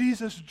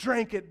 Jesus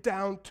drank it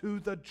down to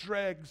the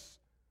dregs.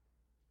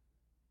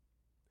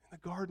 In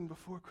the garden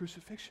before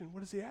crucifixion, what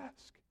does He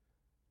ask?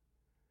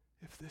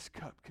 If this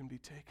cup can be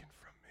taken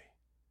from me,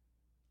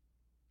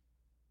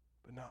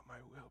 but not my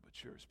will,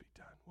 but yours be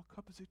done. What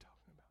cup is He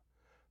talking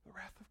about? The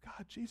wrath of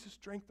God. Jesus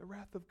drank the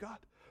wrath of God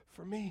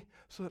for me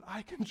so that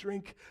I can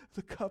drink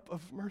the cup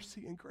of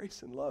mercy and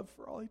grace and love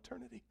for all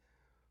eternity.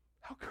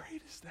 How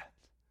great is that?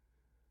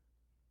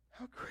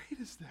 How great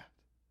is that?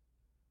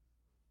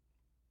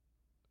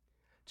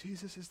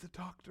 Jesus is the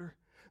doctor,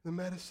 the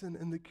medicine,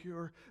 and the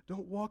cure.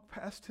 Don't walk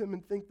past Him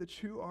and think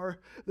that you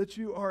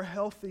are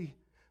healthy,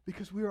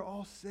 because we are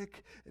all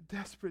sick, in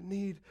desperate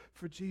need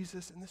for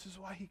Jesus, and this is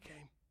why He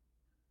came.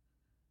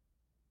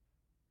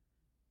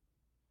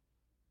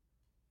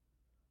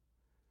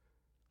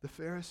 The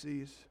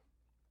Pharisees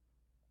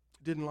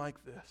didn't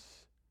like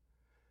this,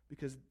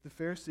 because the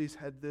Pharisees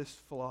had this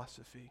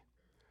philosophy.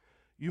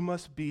 You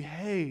must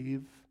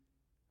behave,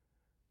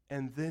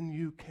 and then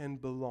you can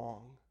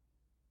belong.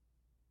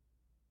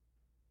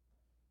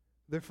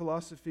 Their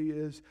philosophy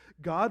is,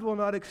 God will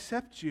not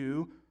accept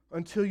you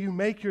until you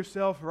make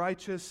yourself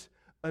righteous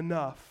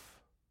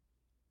enough.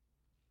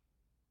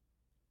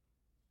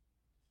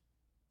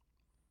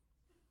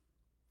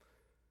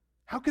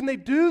 How can they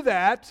do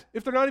that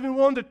if they're not even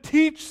willing to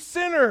teach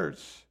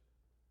sinners?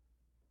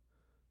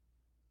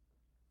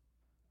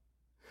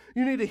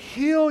 You need to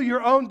heal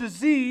your own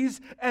disease,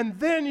 and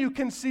then you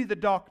can see the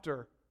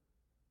doctor.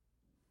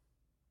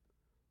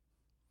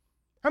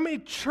 How many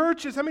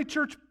church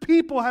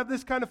people have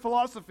this kind of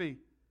philosophy?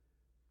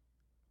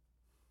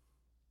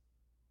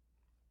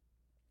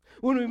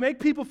 When we make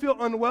people feel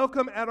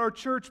unwelcome at our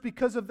church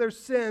because of their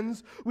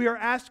sins, we are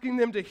asking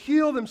them to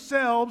heal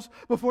themselves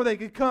before they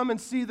can come and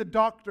see the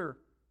doctor.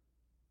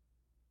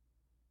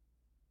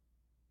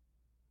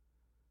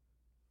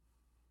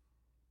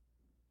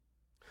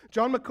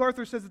 John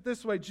MacArthur says it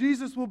this way: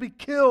 Jesus will be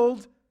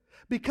killed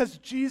because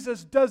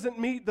Jesus doesn't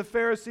meet the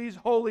Pharisees'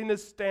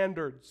 holiness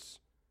standards.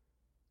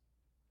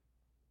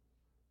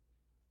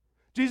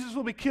 Jesus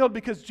will be killed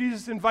because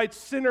Jesus invites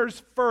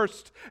sinners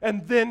first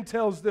and then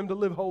tells them to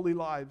live holy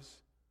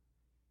lives.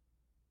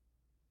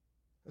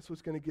 That's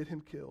what's going to get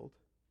Him killed.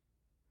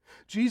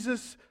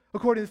 Jesus,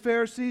 according to the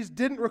Pharisees,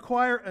 didn't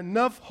require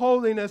enough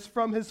holiness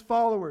from His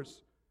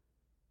followers.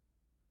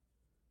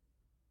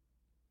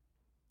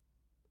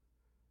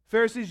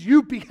 Pharisees,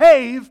 you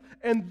behave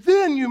and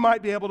then you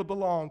might be able to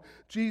belong.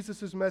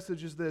 Jesus'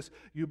 message is this: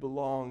 you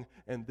belong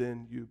and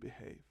then you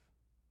behave.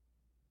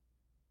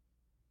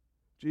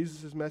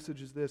 Jesus'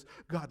 message is this: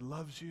 God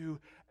loves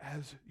you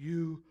as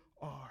you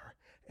are,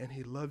 and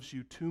He loves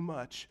you too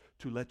much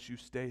to let you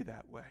stay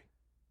that way.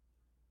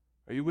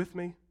 Are you with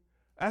me?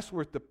 That's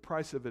worth the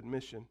price of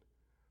admission.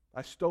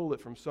 I stole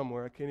it from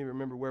somewhere. I can't even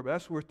remember where, but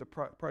that's worth the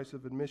price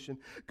of admission.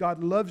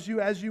 God loves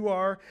you as you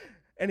are,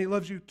 and He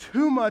loves you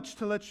too much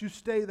to let you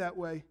stay that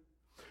way.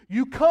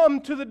 You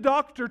come to the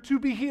doctor to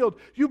be healed.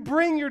 You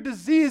bring your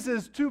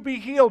diseases to be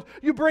healed.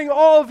 You bring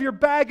all of your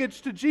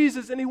baggage to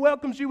Jesus, and He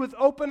welcomes you with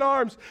open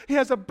arms. He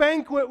has a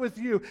banquet with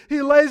you.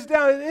 He lays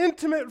down an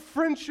intimate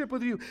friendship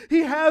with you.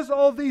 He has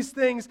all these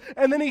things,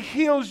 and then He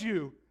heals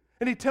you.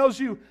 And He tells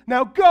you,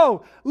 now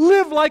go,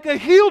 live like a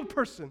healed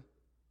person.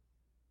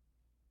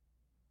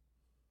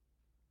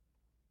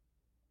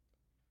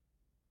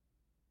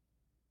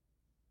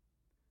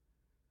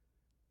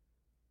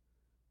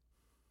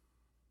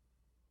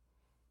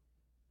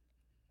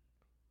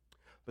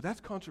 But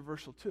that's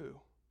controversial too.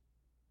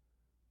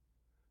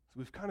 So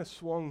we've kind of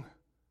swung,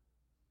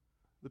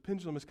 the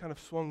pendulum has kind of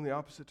swung the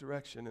opposite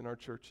direction in our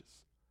churches.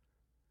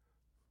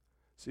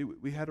 See,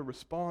 we had a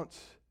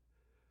response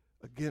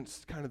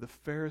against kind of the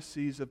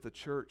Pharisees of the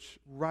church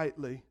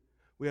rightly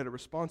We had a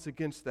response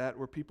against that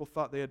where people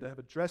thought they had to have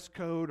a dress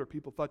code, or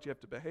people thought you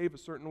have to behave a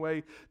certain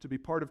way to be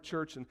part of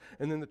church, and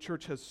then the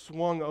church has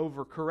swung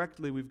over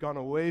correctly. We've gone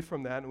away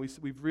from that, and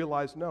we've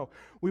realized, no,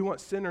 we want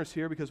sinners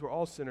here because we're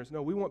all sinners.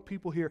 No, we want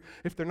people here,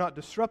 if they're not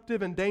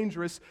disruptive and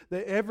dangerous,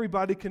 that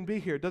everybody can be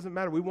here. It doesn't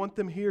matter. We want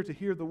them here to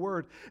hear the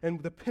word.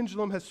 And the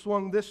pendulum has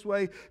swung this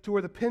way to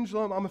where the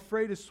pendulum, I'm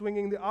afraid, is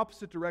swinging the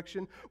opposite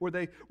direction,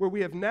 where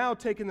we have now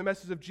taken the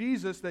message of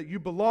Jesus that you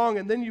belong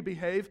and then you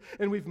behave,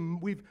 and we've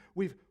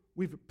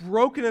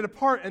broken it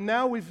apart, and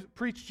now we've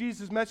preached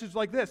Jesus' message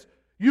like this: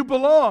 you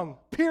belong,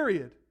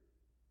 period.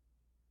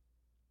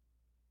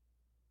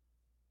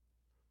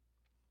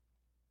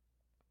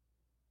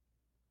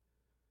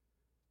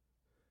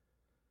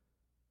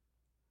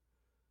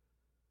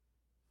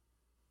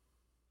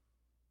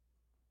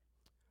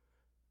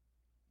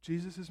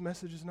 Jesus'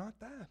 message is not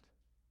that.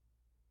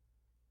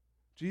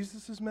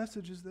 Jesus'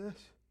 message is this: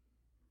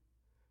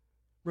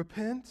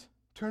 repent,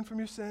 turn from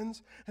your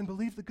sins, and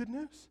believe the good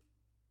news.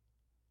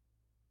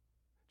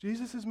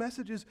 Jesus'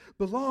 message is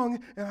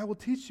belong, and I will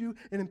teach you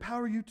and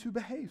empower you to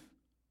behave.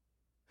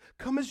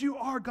 Come as you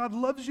are. God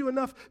loves you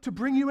enough to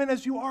bring you in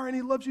as you are, and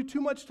He loves you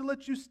too much to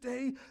let you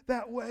stay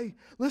that way.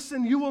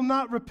 Listen, you will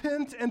not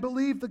repent and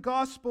believe the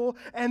gospel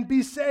and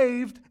be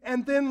saved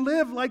and then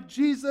live like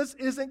Jesus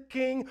isn't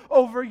king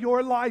over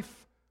your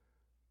life.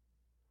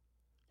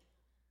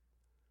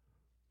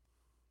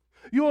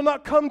 You will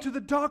not come to the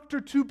doctor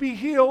to be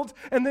healed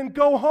and then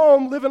go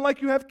home living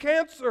like you have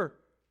cancer.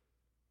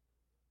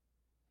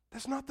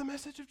 That's not the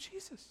message of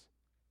Jesus.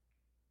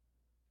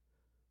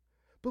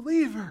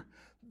 Believer,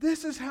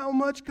 this is how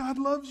much God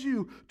loves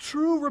you.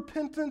 True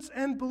repentance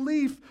and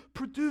belief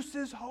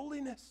produces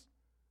holiness.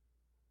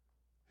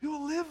 You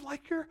will live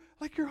like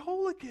you're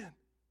whole again.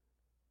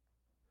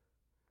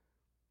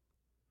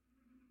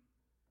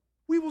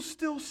 We will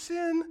still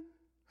sin,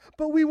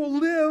 but we will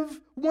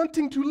live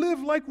wanting to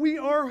live like we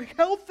are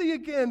healthy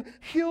again,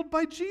 healed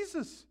by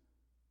Jesus.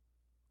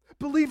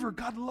 Believer,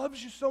 God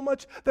loves you so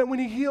much that when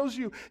He heals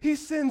you, He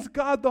sends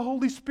God the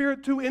Holy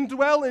Spirit to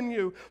indwell in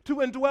you,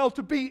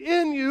 to be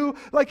in you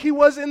like He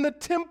was in the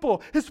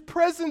temple. His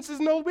presence is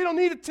we don't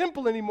need a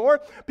temple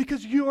anymore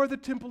because you are the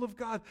temple of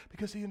God,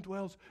 because He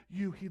indwells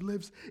you. He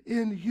lives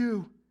in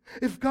you.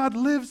 If God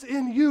lives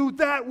in you,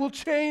 that will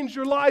change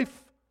your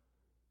life.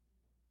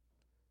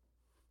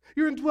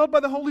 You're indwelled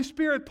by the Holy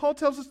Spirit. Paul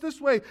tells us this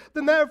way: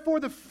 then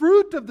therefore the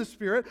fruit of the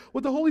Spirit,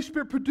 what the Holy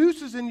Spirit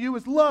produces in you,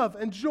 is love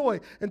and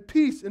joy and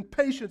peace and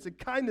patience and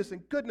kindness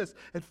and goodness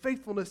and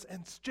faithfulness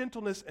and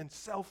gentleness and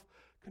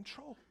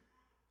self-control.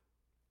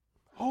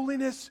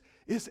 Holiness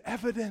is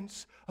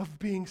evidence of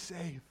being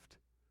saved.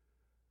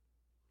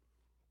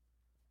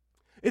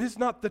 It is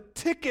not the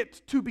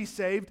ticket to be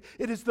saved,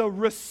 it is the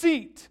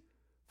receipt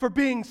for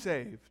being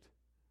saved.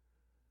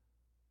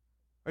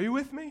 Are you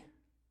with me?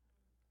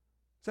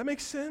 Does that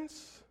make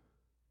sense?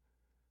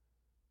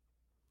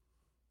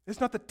 It's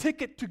not the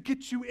ticket to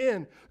get you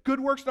in. Good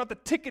work's not the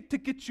ticket to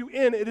get you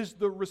in. It is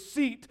the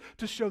receipt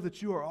to show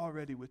that you are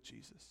already with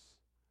Jesus.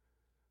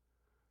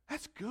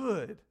 That's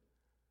good.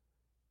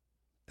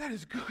 That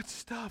is good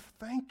stuff.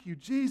 Thank you,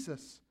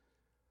 Jesus.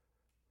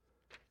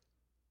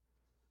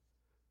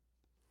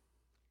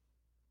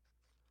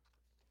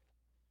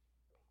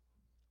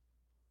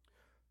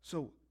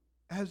 So,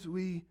 as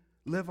we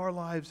live our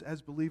lives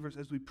as believers,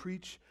 as we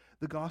preach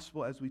the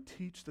gospel, as we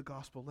teach the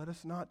gospel, let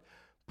us not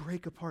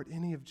break apart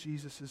any of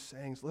Jesus'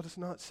 sayings. Let us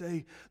not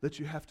say that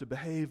you have to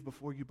behave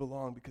before you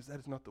belong, because that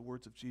is not the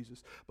words of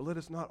Jesus. But let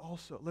us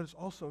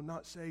also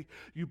not say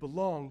you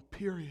belong,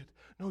 period.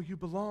 No, you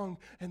belong,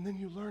 and then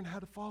you learn how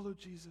to follow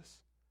Jesus.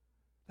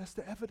 That's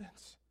the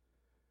evidence.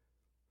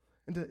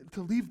 And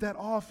to leave that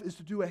off is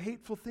to do a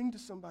hateful thing to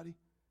somebody.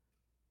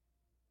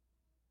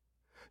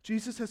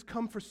 Jesus has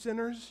come for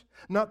sinners,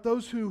 not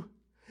those who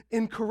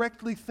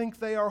incorrectly think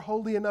they are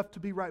holy enough to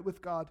be right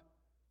with God.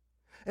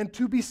 And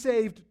to be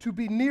saved, to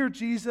be near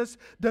Jesus,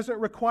 doesn't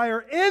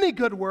require any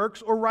good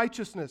works or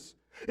righteousness.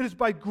 It is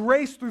by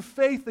grace through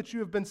faith that you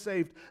have been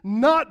saved,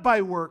 not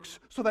by works,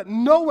 so that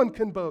no one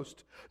can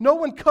boast. No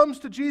one comes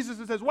to Jesus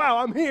and says, wow,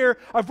 I'm here,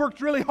 I've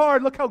worked really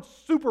hard, look how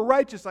super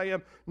righteous I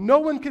am. No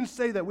one can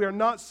say that. We are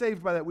not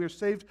saved by that. We are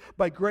saved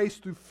by grace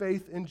through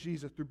faith in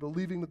Jesus, through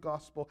believing the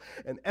gospel.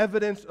 And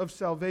evidence of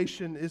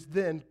salvation is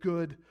then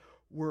good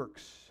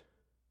works.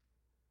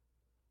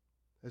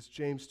 As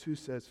James 2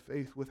 says,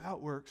 faith without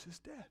works is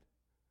dead.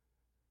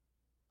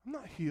 I'm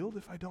not healed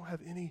if I don't have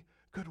any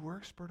good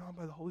works spurred on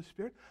by the Holy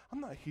Spirit. I'm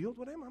not healed.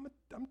 What am I?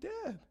 I'm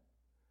dead.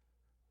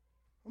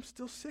 I'm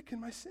still sick in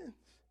my sins.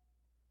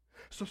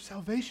 So the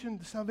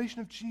salvation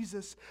of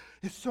Jesus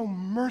is so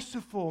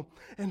merciful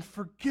and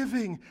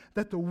forgiving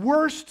that the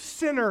worst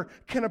sinner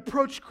can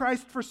approach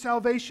Christ for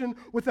salvation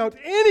without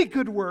any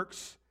good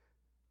works.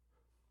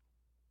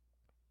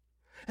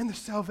 And the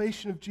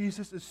salvation of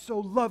Jesus is so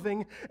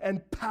loving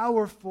and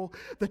powerful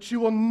that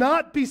you will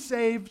not be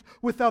saved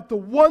without the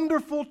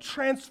wonderful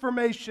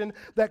transformation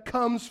that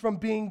comes from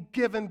being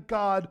given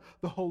God,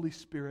 the Holy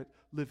Spirit,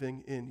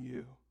 living in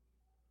you.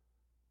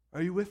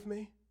 Are you with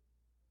me?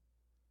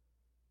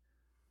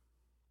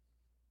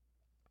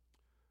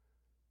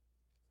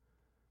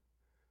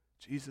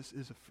 Jesus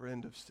is a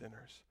friend of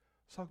sinners.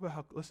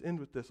 Let's end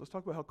with this. Let's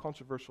talk about how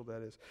controversial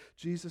that is.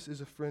 Jesus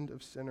is a friend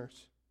of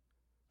sinners.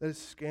 That is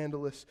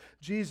scandalous.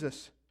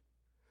 Jesus,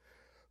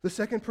 the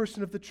second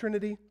person of the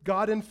Trinity,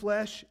 God in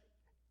flesh,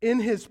 in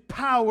his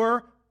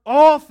power,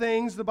 all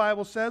things, the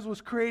Bible says, was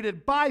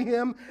created by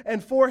him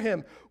and for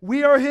him.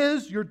 We are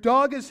his, your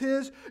dog is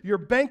his, your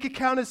bank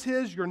account is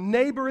his, your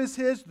neighbor is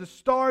his, the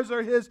stars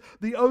are his,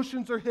 the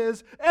oceans are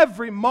his.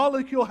 Every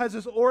molecule has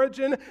his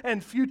origin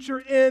and future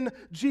in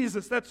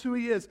Jesus. That's who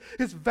he is.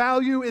 His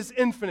value is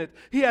infinite.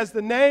 He has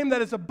the name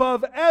that is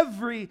above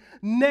every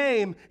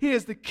name. He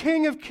is the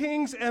King of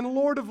kings and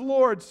Lord of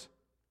lords.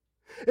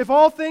 If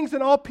all things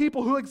and all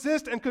people who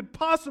exist and could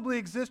possibly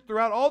exist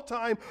throughout all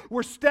time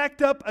were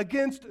stacked up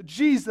against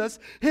Jesus,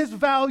 his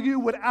value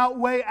would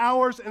outweigh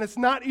ours, and it's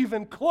not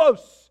even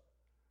close.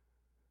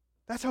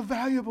 That's how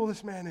valuable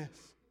this man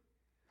is.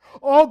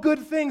 All good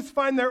things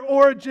find their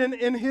origin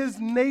in his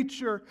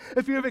nature.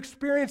 If you have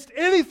experienced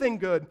anything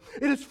good,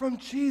 it is from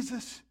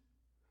Jesus.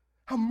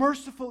 How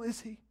merciful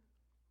is he?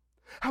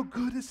 How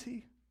good is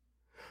he?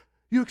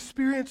 You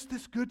experienced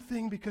this good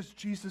thing because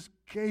Jesus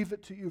gave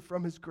it to you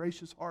from his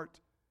gracious heart.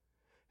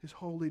 His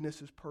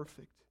holiness is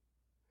perfect.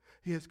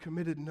 He has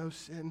committed no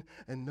sin,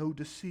 and no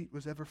deceit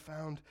was ever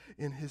found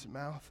in his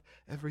mouth.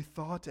 Every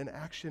thought and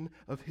action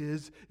of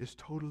his is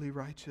totally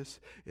righteous.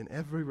 In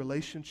every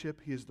relationship,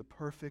 he is the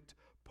perfect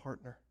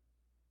partner.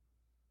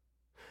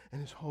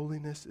 And his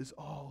holiness is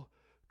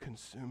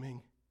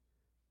all-consuming.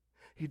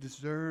 He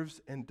deserves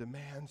and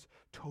demands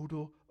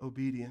total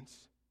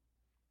obedience.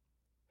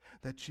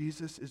 That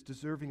Jesus is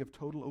deserving of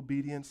total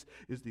obedience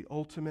is the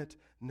ultimate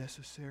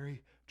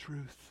necessary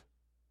truth.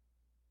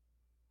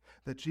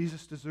 That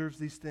Jesus deserves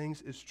these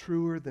things is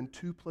truer than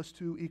 2 +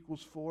 2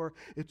 = 4.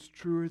 It's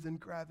truer than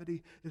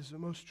gravity. It is the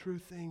most true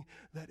thing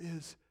that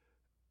is.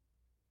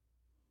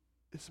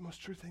 It's the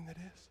most true thing that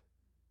is.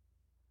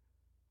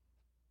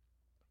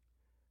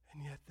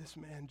 And yet this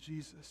man,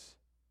 Jesus,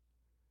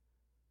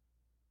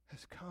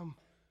 has come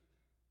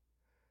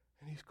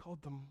and he's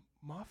called the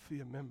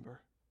mafia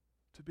member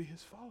to be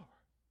his follower.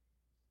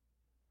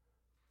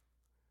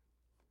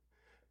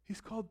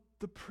 He's called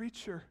the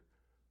preacher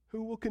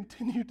who will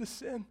continue to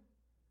sin.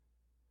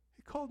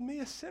 He called me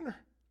a sinner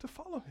to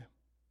follow him.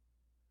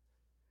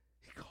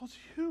 He calls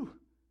you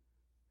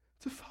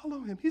to follow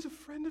him. He's a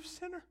friend of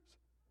sinners.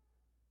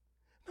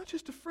 Not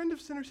just a friend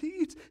of sinners,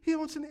 he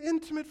wants an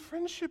intimate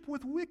friendship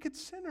with wicked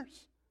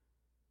sinners.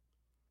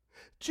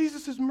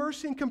 Jesus'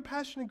 mercy and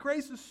compassion and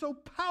grace is so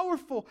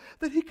powerful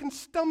that he can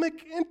stomach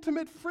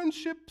intimate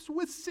friendships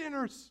with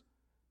sinners.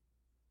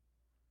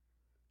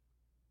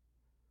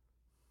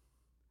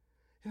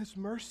 In his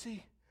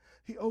mercy,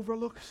 he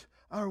overlooks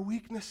our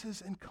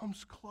weaknesses and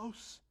comes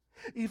close.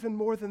 Even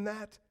more than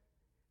that,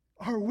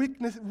 our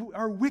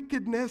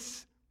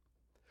wickedness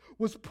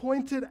was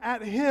pointed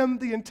at him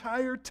the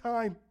entire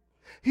time.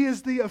 He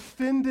is the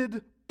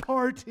offended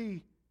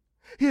party.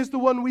 He is the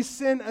one we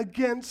sin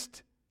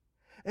against.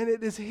 And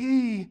it is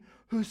he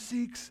who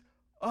seeks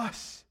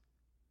us.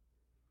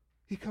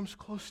 He comes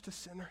close to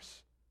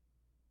sinners.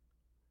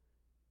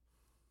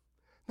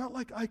 Not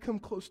like I come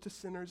close to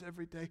sinners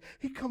every day.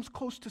 He comes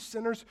close to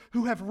sinners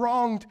who have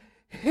wronged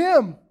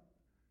him.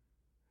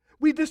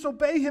 We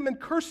disobey him and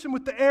curse him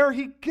with the air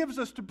he gives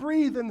us to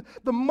breathe and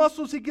the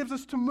muscles he gives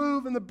us to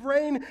move and the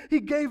brain he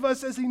gave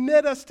us as he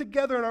knit us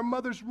together in our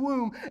mother's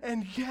womb.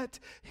 And yet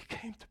he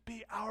came to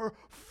be our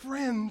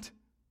friend.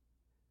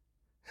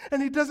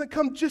 And he doesn't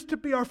come just to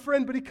be our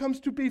friend, but he comes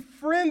to be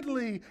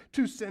friendly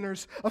to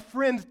sinners. A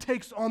friend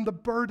takes on the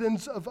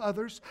burdens of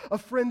others. A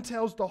friend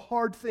tells the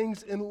hard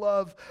things in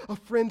love. A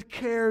friend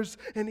cares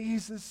and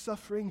eases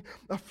suffering.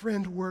 A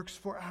friend works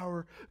for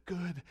our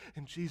good.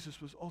 And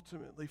Jesus was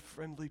ultimately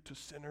friendly to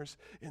sinners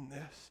in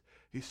this.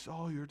 He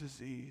saw your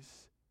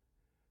disease,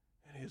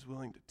 and he is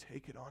willing to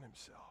take it on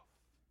himself.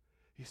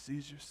 He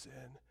sees your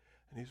sin,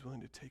 and he's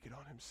willing to take it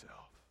on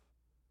himself.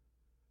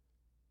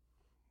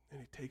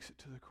 And he takes it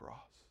to the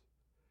cross.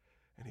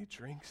 And he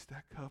drinks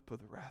that cup of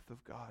the wrath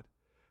of God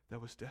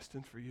that was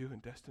destined for you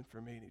and destined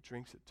for me. And he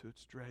drinks it to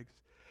its dregs.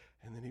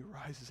 And then he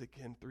rises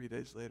again 3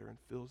 days later and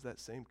fills that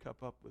same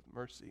cup up with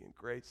mercy and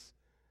grace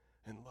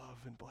and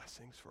love and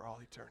blessings for all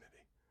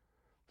eternity.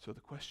 So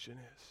the question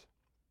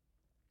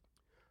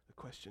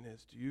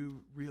is, do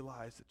you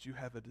realize that you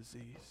have a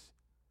disease?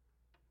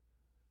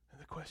 And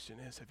the question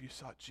is, have you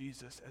sought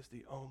Jesus as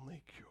the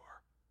only cure?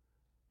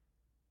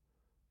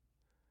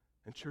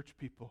 And church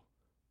people,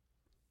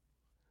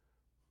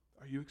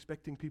 are you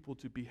expecting people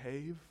to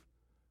behave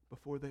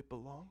before they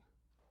belong?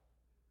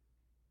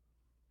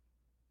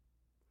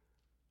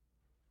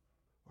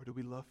 Or do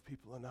we love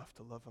people enough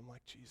to love them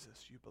like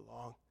Jesus? You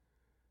belong.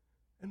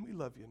 And we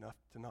love you enough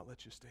to not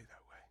let you stay that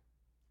way.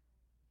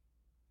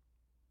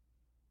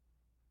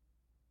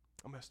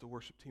 I'm going to ask the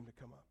worship team to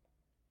come up.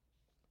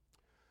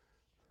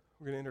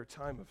 We're going to enter a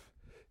time of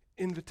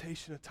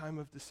invitation, a time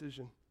of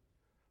decision.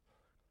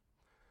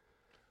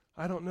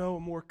 I don't know a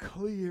more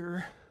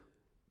clear...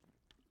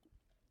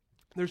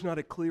 There's not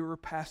a clearer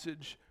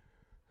passage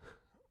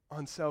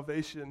on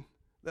salvation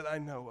that I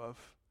know of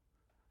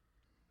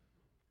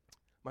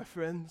My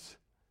friends,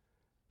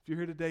 if you're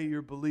here today,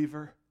 you're a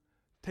believer,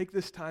 take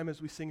this time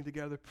as we sing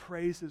together,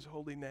 praise his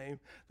holy name,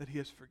 that he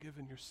has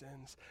forgiven your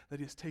sins, that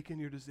he has taken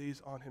your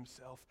disease on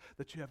himself,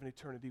 that you have an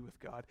eternity with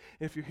God.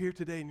 And if you're here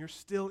today and you're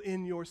still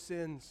in your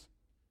sins,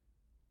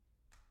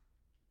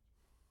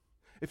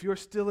 if you're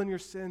still in your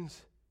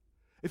sins,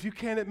 if you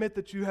can't admit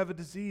that you have a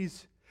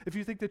disease, if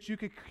you think that you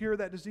could cure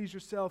that disease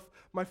yourself,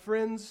 my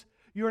friends,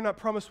 you are not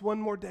promised one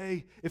more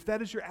day. If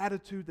that is your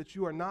attitude, that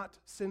you are not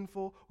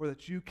sinful or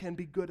that you can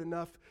be good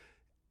enough,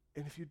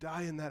 and if you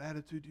die in that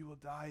attitude, you will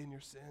die in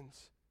your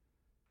sins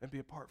and be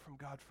apart from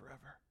God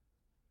forever.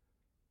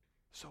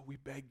 So we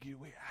beg you,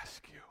 we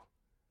ask you,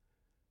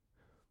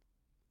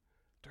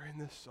 during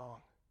this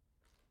song,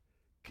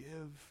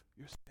 give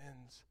your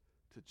sins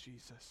to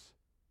Jesus.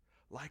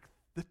 Like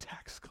the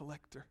tax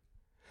collector,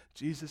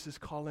 Jesus is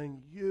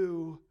calling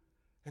you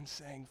and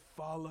saying,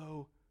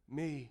 follow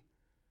me.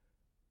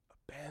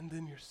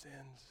 Abandon your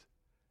sins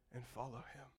and follow him.